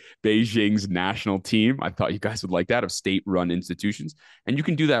by Beijing's national team. I thought you guys would like that, of state-run institutions, and you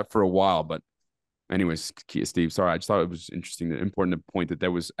can do that for a while. But anyways, Steve, sorry, I just thought it was interesting and important to point that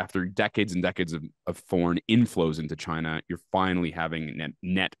there was, after decades and decades of foreign inflows into China, you're finally having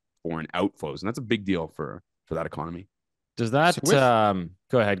net foreign outflows, and that's a big deal for that economy. Does that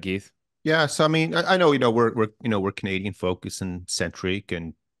go ahead, Keith? Yeah, so I mean, I know we're Canadian focused and centric,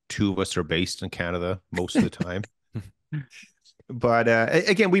 and two of us are based in Canada most of the time. But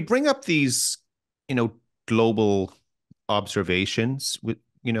again, we bring up these global observations with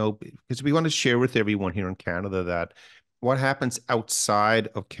because we want to share with everyone here in Canada that what happens outside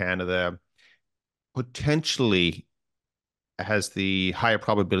of Canada potentially has the higher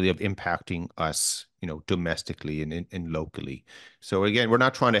probability of impacting us, domestically and locally. So again, we're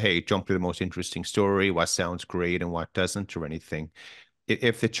not trying to, hey, jump to the most interesting story, what sounds great and what doesn't or anything.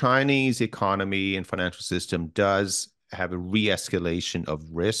 If the Chinese economy and financial system does have a re-escalation of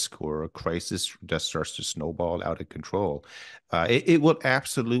risk or a crisis that starts to snowball out of control, it will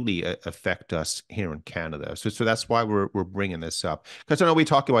absolutely affect us here in Canada. So that's why we're bringing this up, because I know we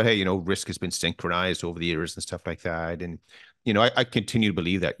talk about, hey, risk has been synchronized over the years and stuff like that, and I continue to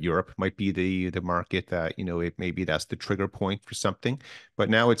believe that Europe might be the market that it maybe that's the trigger point for something, but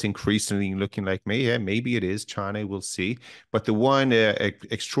now it's increasingly looking like maybe it is China. We'll see. But the one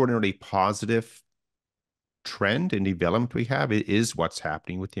extraordinarily positive trend and development we have is what's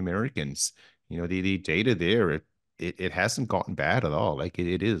happening with the Americans. The data there, it hasn't gotten bad at all. Like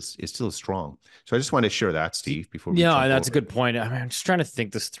it's still strong. So I just want to share that, Steve, before we Yeah, jump that's a over. good point. I mean, I'm just trying to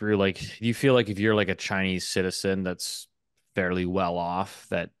think this through. Like, do you feel like if you're like a Chinese citizen that's fairly well off,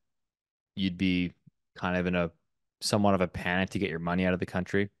 that you'd be kind of in a somewhat of a panic to get your money out of the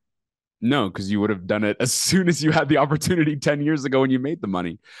country? No, because you would have done it as soon as you had the opportunity 10 years ago when you made the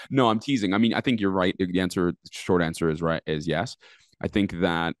money. No, I'm teasing. I mean, I think you're right. The short answer is right, is yes. I think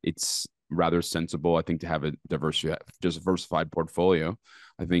that it's rather sensible, I think, to have a diversified portfolio.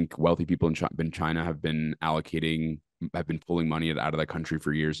 I think wealthy people in China have been pulling money out of that country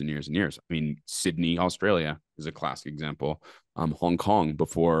for years and years and years. I mean, Sydney, Australia is a classic example. Hong Kong,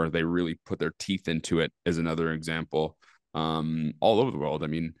 before they really put their teeth into it, is another example. All over the world. I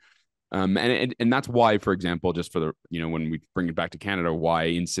mean, and that's why, for example, just for when we bring it back to Canada, why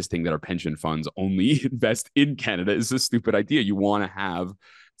insisting that our pension funds only invest in Canada is a stupid idea. You want to have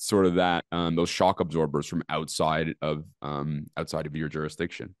sort of that those shock absorbers from outside of your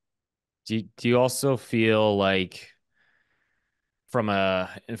jurisdiction. Do you also feel like, from a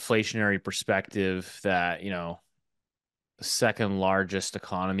inflationary perspective, that the second largest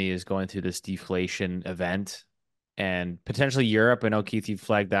economy is going through this deflation event, and potentially Europe? I know, Keith, you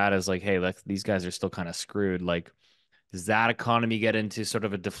flagged that as like, hey, these guys are still kind of screwed. Like, does that economy get into sort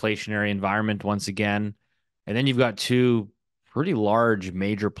of a deflationary environment once again? And then you've got two pretty large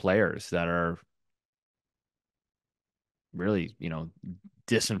major players that are really,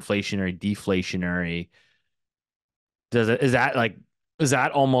 disinflationary, deflationary. Is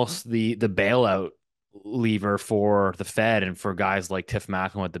that almost the bailout lever for the Fed and for guys like Tiff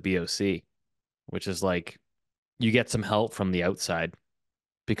Macklin with the BOC, which is like, you get some help from the outside,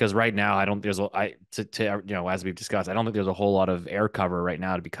 because right now I don't there's I to as we've discussed, I don't think there's a whole lot of air cover right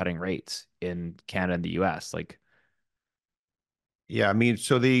now to be cutting rates in Canada and the US. Like, Yeah, I mean,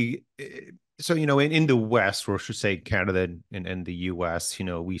 in the West, or I should say Canada and the US,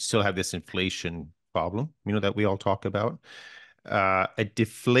 we still have this inflation problem, that we all talk about. A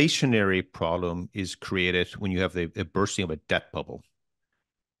deflationary problem is created when you have the bursting of a debt bubble.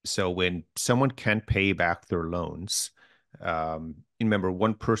 So when someone can't pay back their loans, remember,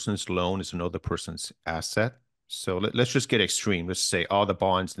 one person's loan is another person's asset. So let's just get extreme. Let's say all the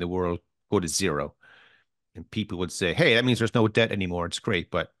bonds in the world go to zero. And people would say, hey, that means there's no debt anymore. It's great.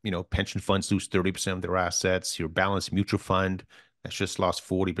 But, pension funds lose 30% of their assets. Your balanced mutual fund that's just lost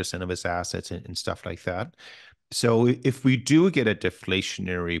 40% of its assets and stuff like that. So if we do get a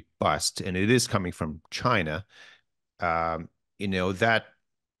deflationary bust, and it is coming from China, that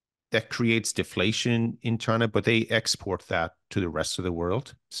creates deflation in China, but they export that to the rest of the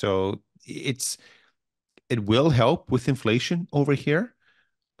world. So it will help with inflation over here,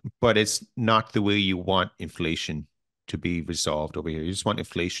 but it's not the way you want inflation to be resolved over here. You just want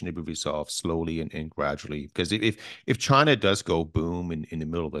inflation to be resolved slowly and gradually. Because if China does go boom in the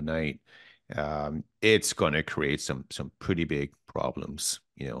middle of the night, it's going to create some pretty big problems,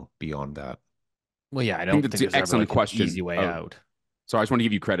 beyond that. well, yeah, I I don't think think that's an there's ever excellent like an question. easy way out. So I just want to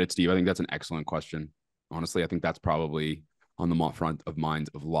give you credit, Steve. I think that's an excellent question. Honestly, I think that's probably on the front of minds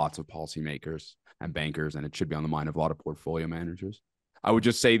of lots of policymakers and bankers, and it should be on the mind of a lot of portfolio managers. I would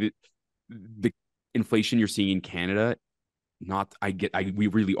just say that the inflation you're seeing in Canada, we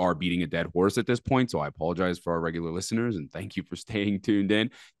really are beating a dead horse at this point. So I apologize for our regular listeners and thank you for staying tuned in,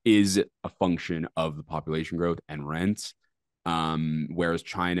 is a function of the population growth and rents. Whereas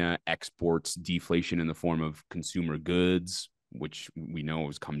China exports deflation in the form of consumer goods, which we know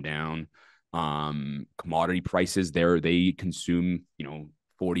has come down. Commodity prices there, they consume,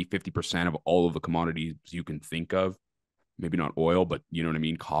 40-50% of all of the commodities you can think of. Maybe not oil, but you know what I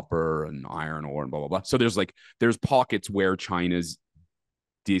mean? Copper and iron ore and blah, blah, blah. So there's pockets where China's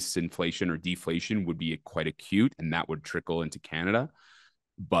disinflation or deflation would be quite acute, and that would trickle into Canada.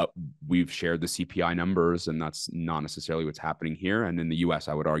 but we've shared the CPI numbers, and that's not necessarily what's happening here. And in the US,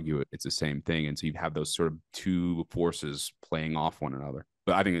 I would argue it's the same thing. And so you have those sort of two forces playing off one another.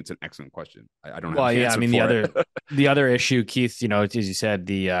 But I think it's an excellent question. I don't have Well, the yeah, I answer mean for it. the other issue, Keith, as you said,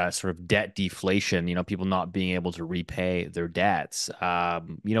 the sort of debt deflation, people not being able to repay their debts.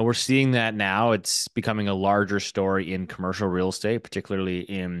 We're seeing that now. It's becoming a larger story in commercial real estate, particularly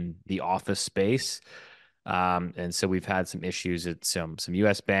in the office space. And so we've had some issues at some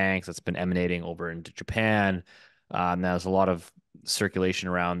U.S. banks that's been emanating over into Japan. There's a lot of circulation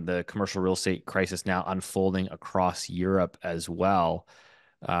around the commercial real estate crisis now unfolding across Europe as well.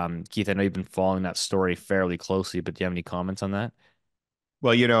 Keith, I know you've been following that story fairly closely, but do you have any comments on that?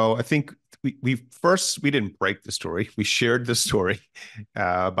 Well, I think we didn't break the story. We shared the story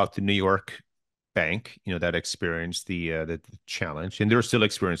about the New York bank, that experienced the challenge, and they're still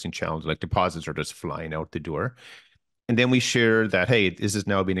experiencing challenge. Like deposits are just flying out the door. And then we shared that, hey, this is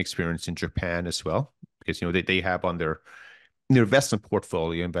now being experienced in Japan as well, because they have on their investment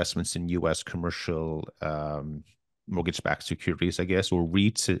portfolio investments in U.S. commercial mortgage-backed securities, I guess, or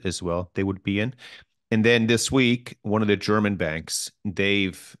REITs as well. They would be in. And then this week, one of the German banks,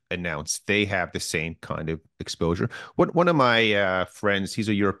 they've announced they have the same kind of exposure. One of my friends, he's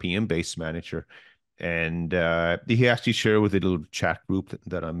a European-based manager, and he actually shared with a little chat group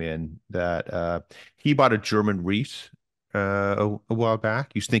that I'm in that he bought a German REIT a while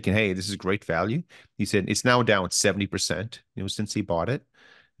back. He was thinking, hey, this is great value. He said it's now down 70%, since he bought it.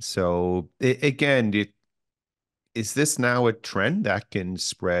 So again, is this now a trend that can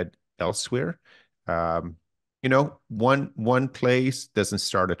spread elsewhere? One place doesn't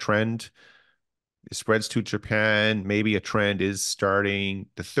start a trend. It spreads to Japan. Maybe a trend is starting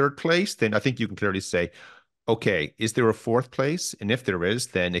the third place. Then I think you can clearly say, okay, is there a fourth place? And if there is,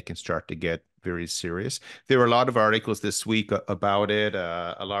 then it can start to get very serious. There were a lot of articles this week about it.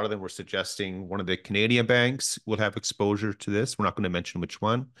 A lot of them were suggesting one of the Canadian banks will have exposure to this. We're not going to mention which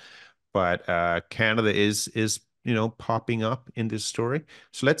one, but Canada is popping up in this story.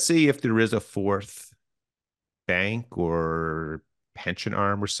 So let's see if there is a fourth bank or pension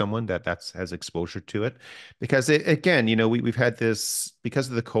arm or someone that has exposure to it, because again, we've had this because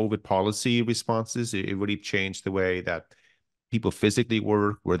of the COVID policy responses. It really changed the way that people physically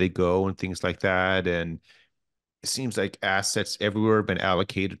work, where they go, and things like that. And it seems like assets everywhere have been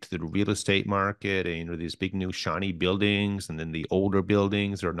allocated to the real estate market, and these big new shiny buildings, and then the older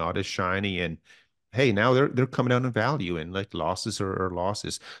buildings are not as shiny. And hey, now they're coming out in value, and like losses are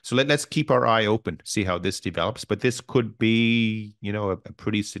losses. So let's keep our eye open, see how this develops. But this could be, a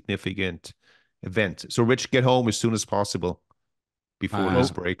pretty significant event. So Rich, get home as soon as possible before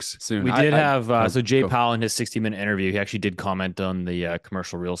this breaks. Soon. We did have so Jay go. Powell in his 60-minute interview, he actually did comment on the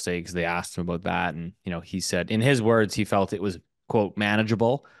commercial real estate because they asked him about that, and he said in his words he felt it was quote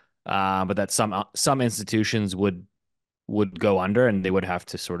manageable, but that some institutions would go under and they would have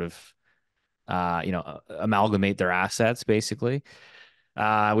to sort of amalgamate their assets, basically. We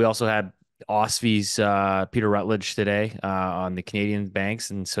also had OSFI's Peter Rutledge today on the Canadian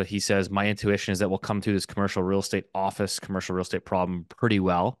banks. And so he says, my intuition is that we'll come through this commercial real estate problem pretty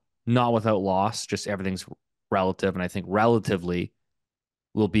well, not without loss, just everything's relative. And I think relatively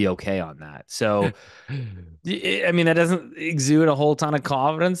we'll be okay on that. So, I mean, that doesn't exude a whole ton of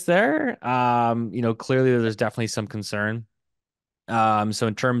confidence there. Clearly there's definitely some concern. So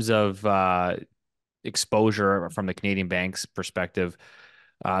in terms of exposure from the Canadian banks perspective,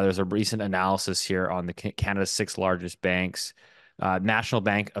 there's a recent analysis here on the Canada's 6 largest banks. National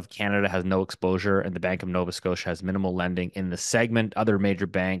Bank of Canada has no exposure, and the Bank of Nova Scotia has minimal lending in the segment. Other major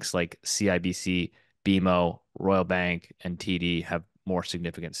banks like CIBC, BMO, Royal Bank, and TD have more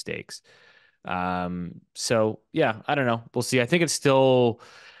significant stakes. So yeah, I don't know. We'll see. I think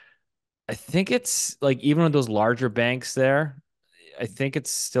it's like even with those larger banks there, I think it's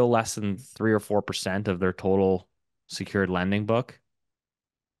still less than 3 or 4% of their total secured lending book.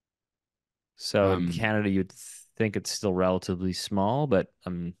 So in Canada, you'd think it's still relatively small, but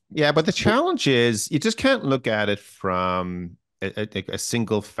yeah, but the challenge is you just can't look at it from a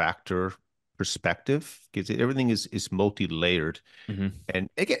single factor perspective, because everything is multi-layered. Mm-hmm. And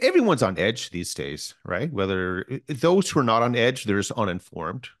again, everyone's on edge these days, right? Whether those who are not on edge, they're just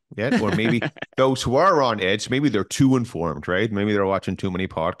uninformed yet, or maybe those who are on edge, maybe they're too informed, right? Maybe they're watching too many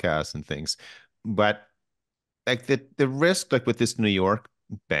podcasts and things. But like the risk, like with this New York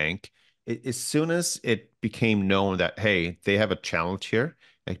bank, as soon as it became known that, hey, they have a challenge here,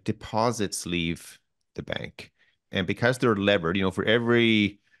 like deposits leave the bank. And because they're levered, for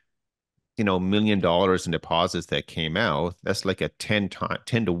every $1 million in deposits that came out, that's like a 10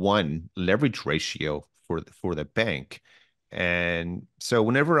 to 1 leverage ratio for the bank. And so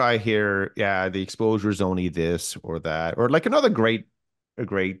whenever I hear, yeah, the exposure is only this or that, or like a great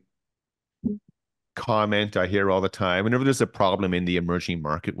comment I hear all the time, whenever there's a problem in the emerging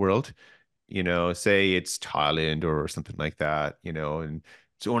market world, say it's Thailand or something like that, and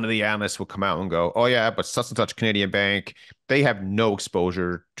so one of the analysts will come out and go, oh yeah, but such and such Canadian bank, they have no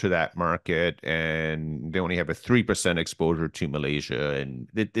exposure to that market and they only have a 3% exposure to Malaysia. And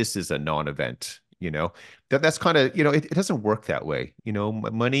this is a non-event, that's kind of, it doesn't work that way.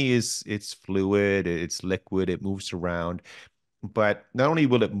 Money it's fluid, it's liquid, it moves around. But not only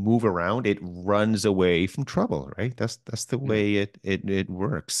will it move around, it runs away from trouble, right? That's the way it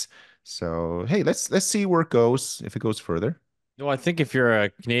works. So hey, let's see where it goes if it goes further. Well, I think if you're a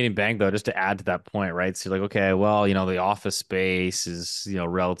Canadian bank, though, just to add to that point, right? So you're like, okay, well, the office space is,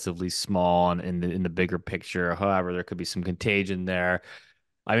 relatively small and in the bigger picture. However, there could be some contagion there.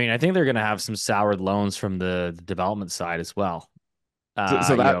 I mean, I think they're going to have some soured loans from the development side as well.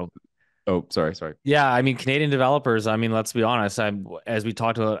 So that. Oh, sorry. Yeah, I mean, Canadian developers, I mean, let's be honest, as we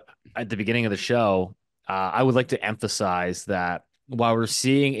talked about at the beginning of the show, I would like to emphasize that while we're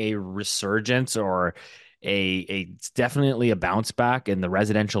seeing a resurgence or it's definitely a bounce back in the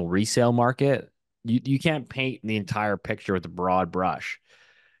residential resale market, you can't paint the entire picture with a broad brush.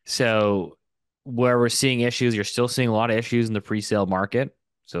 So where we're seeing issues, you're still seeing a lot of issues in the pre-sale market.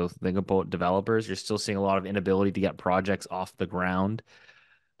 So think about developers, you're still seeing a lot of inability to get projects off the ground.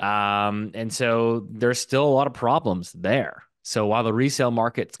 And so there's still a lot of problems there. So while the resale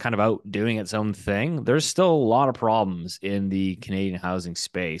market's kind of out doing its own thing, there's still a lot of problems in the Canadian housing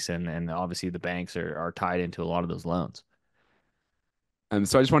space. And obviously the banks are tied into a lot of those loans.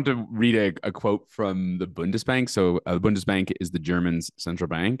 So I just wanted to read a quote from the Bundesbank. So the Bundesbank is the German's central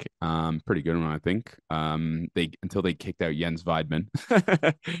bank. Pretty good one, I think. Until they kicked out Jens Weidmann,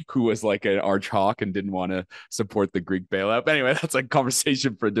 who was like an arch hawk and didn't want to support the Greek bailout. But anyway, that's a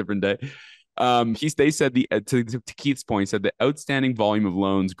conversation for a different day. They said to Keith's point, said the outstanding volume of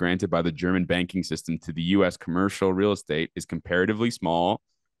loans granted by the German banking system to the U.S. commercial real estate is comparatively small,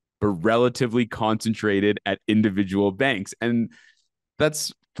 but relatively concentrated at individual banks. And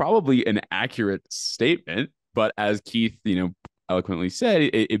that's probably an accurate statement, but as Keith, eloquently said,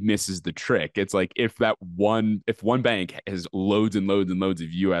 it misses the trick. It's like if one bank has loads and loads and loads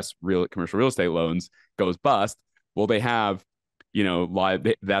of U.S. commercial real estate loans goes bust, well, they have,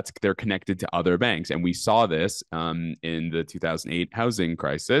 they're connected to other banks, and we saw this in the 2008 housing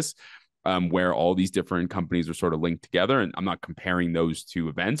crisis. Where all these different companies were sort of linked together, and I'm not comparing those two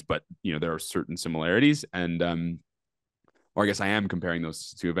events, but there are certain similarities, and or I guess I am comparing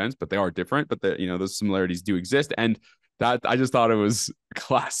those two events, but they are different. But those similarities do exist, and that I just thought it was a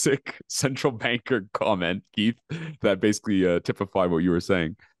classic central banker comment, Keith, that basically typified what you were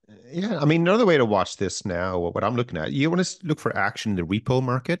saying. Yeah, I mean, another way to watch this now, what I'm looking at, you want to look for action in the repo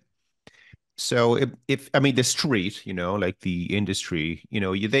market. So if I mean the street, like the industry,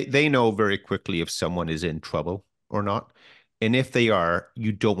 they know very quickly if someone is in trouble or not, and if they are,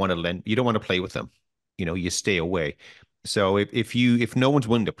 you don't want to play with them. You stay away. So if no one's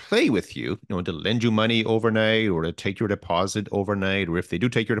willing to play with you, to lend you money overnight or to take your deposit overnight, or if they do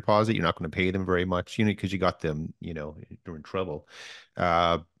take your deposit, you're not going to pay them very much, because you got them, they're in trouble.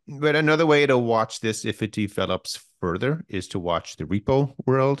 But another way to watch this, if it develops further, is to watch the repo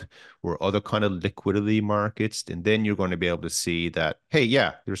world or other kind of liquidity markets, and then you're going to be able to see that, hey,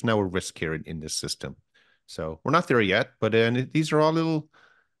 yeah, there's now a risk here in this system. So we're not there yet, but these are all little,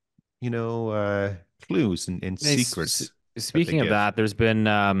 clues and secrets. Speaking of that, there's been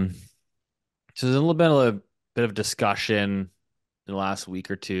so there's a little bit of discussion in the last week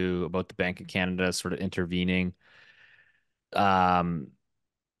or two about the Bank of Canada sort of intervening.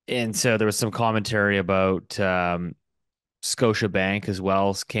 And so there was some commentary about Scotiabank as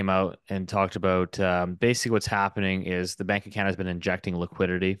well came out and talked about basically what's happening is the Bank of Canada has been injecting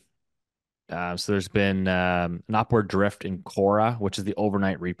liquidity. So there's been an upward drift in CORA, which is the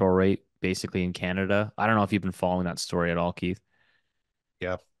overnight repo rate, basically in Canada. I don't know if you've been following that story at all, Keith.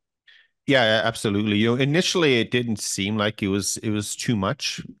 Yeah. Yeah, absolutely. Initially it didn't seem like it was too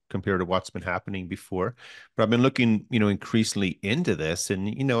much compared to what's been happening before. But I've been looking, increasingly into this. And,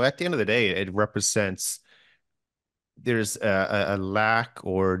 at the end of the day, it represents there's a lack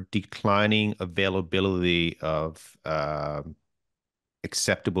or declining availability of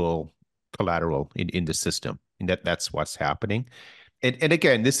acceptable collateral in the system. And that's what's happening. And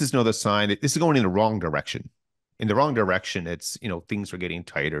again, this is another sign that this is going in the wrong direction. In the wrong direction, it's, things are getting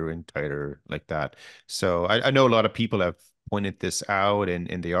tighter and tighter like that. So I know a lot of people have pointed this out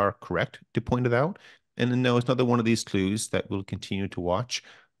and they are correct to point it out. And no, it's another one of these clues that we'll continue to watch,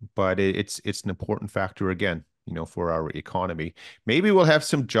 but it's an important factor again. for our economy. Maybe we'll have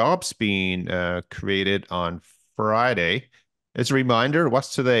some jobs being created on Friday. As a reminder,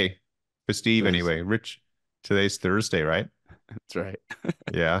 what's today? For Steve, Thursday. anyway. Rich, today's Thursday, right? That's right.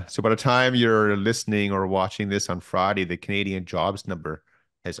 Yeah. So by the time you're listening or watching this on Friday, the Canadian jobs number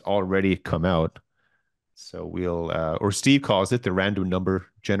has already come out. So we'll, or Steve calls it the random number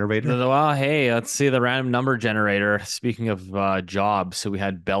generator. Well, hey, let's see the random number generator. Speaking of jobs, so we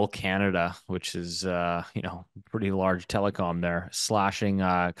had Bell Canada, which is pretty large telecom there, slashing,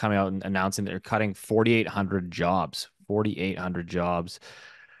 coming out and announcing that they're cutting 4,800 jobs, 4,800 jobs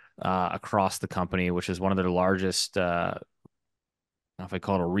across the company, which is one of their largest. I don't know if I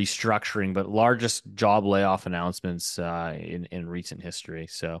call it a restructuring, but largest job layoff announcements in recent history.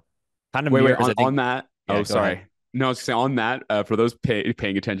 So, kind of Wait, mirrors, I think. on that. Yeah, Oh, go ahead. sorry. No, I was saying on that, for those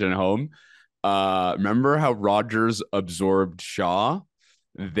paying attention at home, remember how Rogers absorbed Shaw?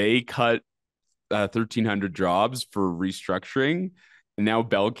 They cut 1,300 jobs for restructuring. And now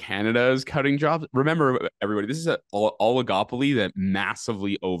Bell Canada is cutting jobs. Remember, everybody, this is an oligopoly that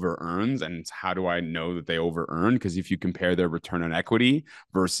massively over earns. And how do I know that they over earn? Because if you compare their return on equity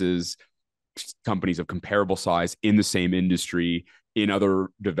versus companies of comparable size in the same industry in other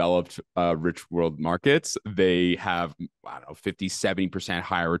developed rich world markets, they have, I don't know, 50, 70%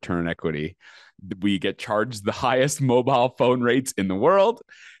 higher return on equity. We get charged the highest mobile phone rates in the world.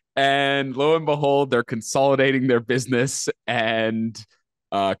 And lo and behold, they're consolidating their business and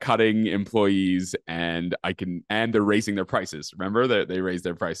cutting employees, and they're raising their prices. Remember that they raised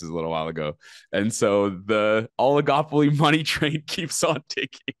their prices a little while ago. And so the oligopoly money train keeps on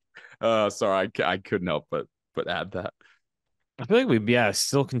ticking. Sorry, I couldn't help but add that. I feel like we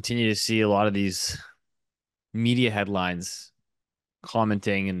still continue to see a lot of these media headlines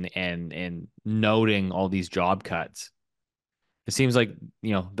commenting and noting all these job cuts. It seems like,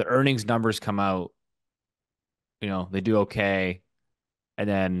 the earnings numbers come out, they do okay, and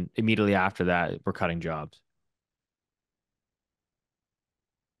then immediately after that, we're cutting jobs.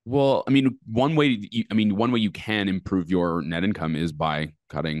 Well, I mean, one way you can improve your net income is by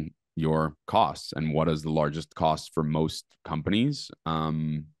cutting your costs. And what is the largest cost for most companies?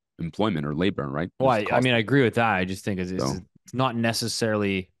 Employment or labor, right? Well, I I agree with that. I just think it's not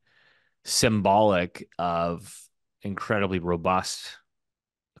necessarily symbolic of incredibly robust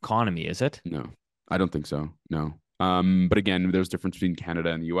economy, is it? No, I don't think so. No. But again, there's difference between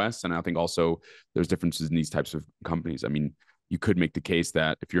Canada and the US. And I think also there's differences in these types of companies. I mean, you could make the case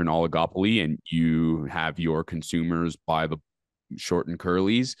that if you're an oligopoly and you have your consumers buy the short and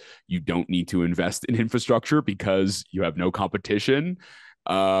curlies, you don't need to invest in infrastructure because you have no competition.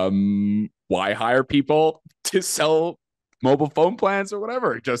 Why hire people to sell mobile phone plans or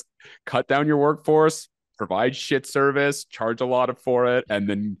whatever? Just cut down your workforce, provide shit service, charge a lot for it, and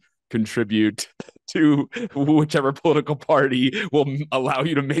then contribute to whichever political party will allow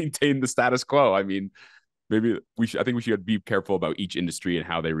you to maintain the status quo. I mean, I think we should be careful about each industry and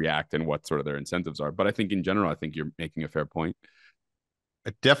how they react and what sort of their incentives are. But I think in general, I think you're making a fair point.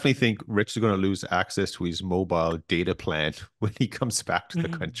 I definitely think Rich is going to lose access to his mobile data plan when he comes back to the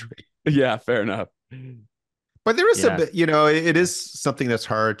country. Yeah, fair enough. But there is a bit, it is something that's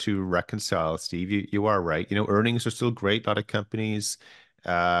hard to reconcile, Steve. You are right. Earnings are still great. A lot of companies,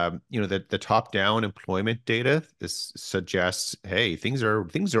 the top-down employment data suggests, hey, things are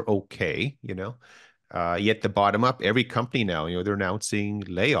okay. Yet the bottom up, every company now, they're announcing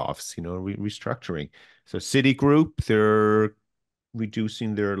layoffs, restructuring. So Citigroup, they're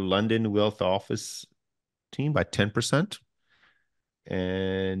reducing their London wealth office team by 10%.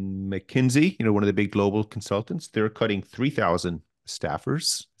 And McKinsey, one of the big global consultants, they're cutting 3,000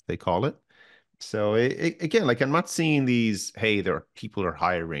 staffers, they call it. So again, like I'm not seeing these, hey, people are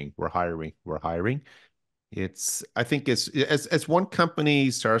hiring, we're hiring. I think it's as one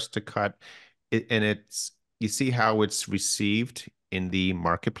company starts to cut it, and you see how it's received in the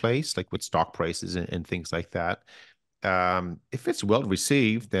marketplace, like with stock prices and things like that. If it's well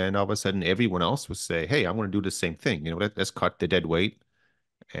received, then all of a sudden everyone else would say, hey, I'm going to do the same thing. Let's cut the dead weight.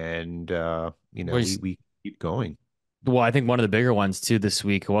 And, we keep going. Well, I think one of the bigger ones too this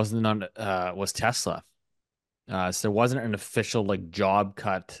week was Tesla. So there wasn't an official job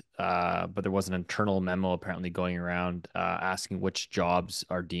cut, but there was an internal memo apparently going around asking which jobs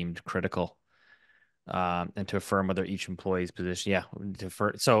are deemed critical. And to affirm whether each employee's position. Yeah.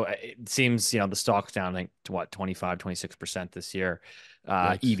 So it seems, the stock's down, I think, to what, 25, 26% this year.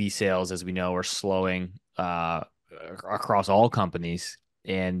 EV sales, as we know, are slowing across all companies.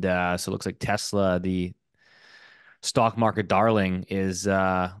 And so it looks like Tesla, the stock market darling, is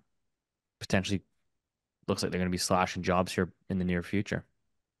potentially looks like they're going to be slashing jobs here in the near future.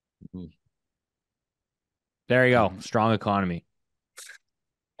 There you go. Strong economy.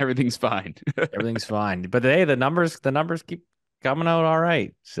 Everything's fine. Everything's fine. But hey, the numbers keep coming out all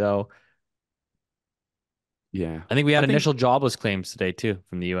right. So Yeah. I think we had initial jobless claims today too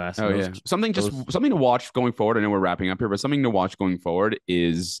from the US. Oh, yeah. Something to watch going forward. I know we're wrapping up here, but something to watch going forward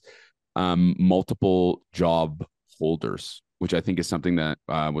is multiple job holders, which I think is something that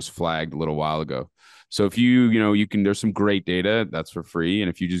was flagged a little while ago. So if you can, there's some great data that's for free. And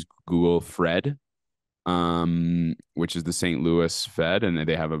if you just Google Fred, which is the St. Louis Fed, and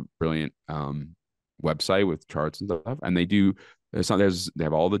they have a brilliant website with charts and stuff, and they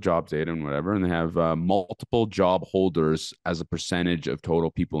have all the jobs data and whatever, and they have multiple job holders as a percentage of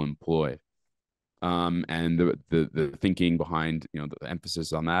total people employed. And the thinking behind the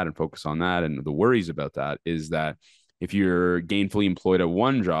emphasis on that and focus on that and the worries about that is that if you're gainfully employed at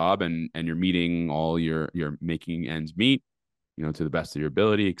one job and you're meeting all you're making ends meet, to the best of your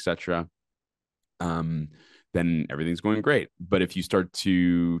ability, etc., then everything's going great. But if you start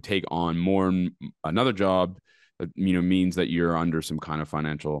to take on another job, means that you're under some kind of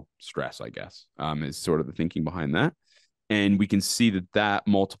financial stress, I guess, is sort of the thinking behind that. And we can see that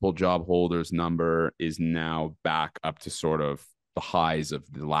multiple job holders number is now back up to sort of the highs of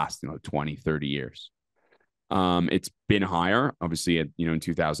the last 20, 30 years. It's been higher, obviously, in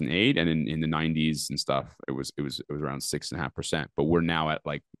 2008 and in the 90s and stuff. It was around 6.5%, but we're now at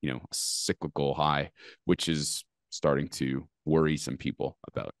a cyclical high, which is starting to worry some people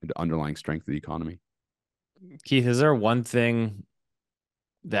about the underlying strength of the economy. Keith, is there one thing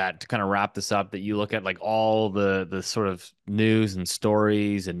that, to kind of wrap this up, that you look at, like all the sort of news and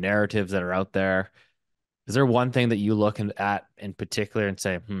stories and narratives that are out there? Is there one thing that you look at in particular and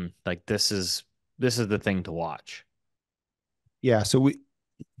say, like this is the thing to watch? Yeah. So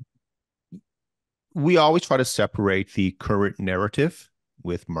we always try to separate the current narrative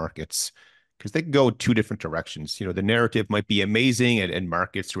with markets, because they can go two different directions. The narrative might be amazing and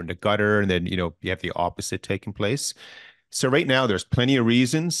markets are in the gutter, and then, you have the opposite taking place. So right now, there's plenty of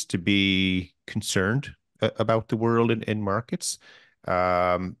reasons to be concerned about the world and markets.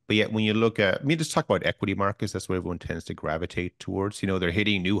 But yet when you look at, just talk about equity markets, that's what everyone tends to gravitate towards. They're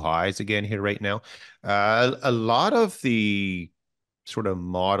hitting new highs again here right now. A lot of the sort of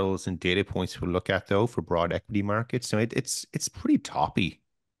models and data points we look at, though, for broad equity markets, so it's pretty toppy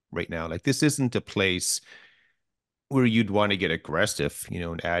right now. Like, this isn't a place where you'd want to get aggressive,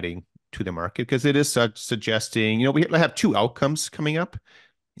 and adding to the market, because it is suggesting, we have two outcomes coming up.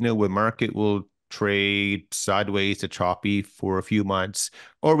 Where market will trade sideways to choppy for a few months,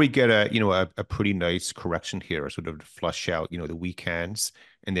 or we get a pretty nice correction here, sort of flush out, the weekends,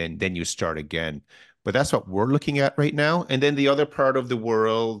 and then you start again. But that's what we're looking at right now. And then the other part of the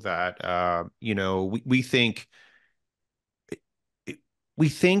world that, we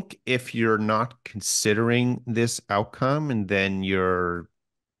think if you're not considering this outcome, and then you're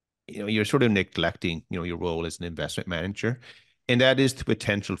sort of neglecting, your role as an investment manager. And that is the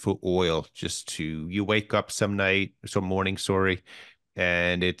potential for oil, you wake up some morning,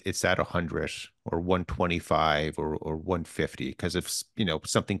 and it's at 100 or 125 or 150, because if,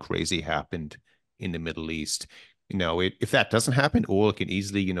 something crazy happened in the Middle East. If that doesn't happen, oil can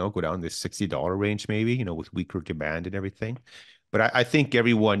easily, go down this $60 range, maybe, with weaker demand and everything. But I think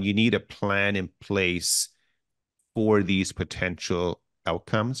you need a plan in place for these potential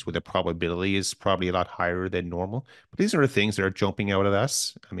outcomes, where the probability is probably a lot higher than normal. But these are the things that are jumping out at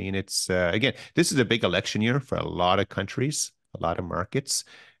us. It's again, this is a big election year for a lot of countries, a lot of markets,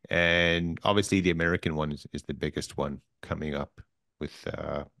 and obviously the American one is the biggest one coming up with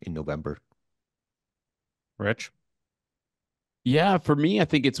in November. Rich? Yeah, for me, I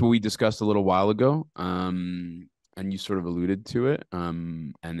think it's what we discussed a little while ago, and you sort of alluded to it,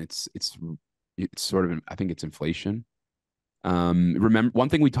 and it's sort of, I think it's inflation. Remember, one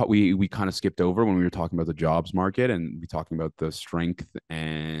thing we kind of skipped over when we were talking about the jobs market, and we talking about the strength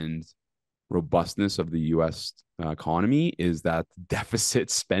and robustness of the U.S. economy, is that deficit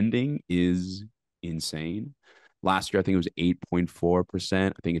spending is insane. Last year, I think it was 8.4%.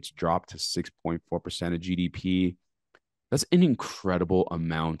 I think it's dropped to 6.4% of GDP. That's an incredible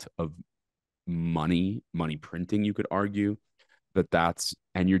amount of money printing, you could argue.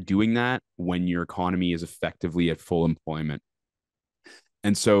 And you're doing that when your economy is effectively at full employment.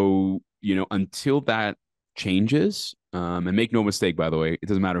 And so, until that changes, and make no mistake, by the way, it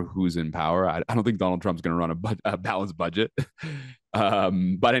doesn't matter who's in power. I don't think Donald Trump's going to run a balanced budget.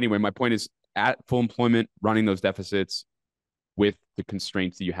 But anyway, my point is, at full employment, running those deficits with the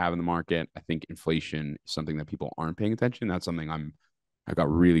constraints that you have in the market, I think inflation is something that people aren't paying attention. That's something I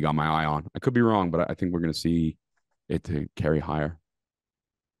really got my eye on. I could be wrong, but I think we're going to see it to carry higher.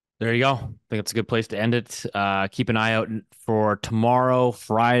 There you go. I think it's a good place to end it. Keep an eye out for tomorrow,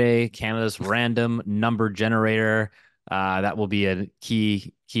 Friday, Canada's random number generator. That will be a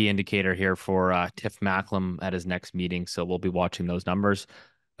key indicator here for Tiff Macklem at his next meeting. So we'll be watching those numbers.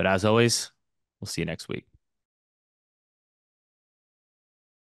 But as always, we'll see you next week.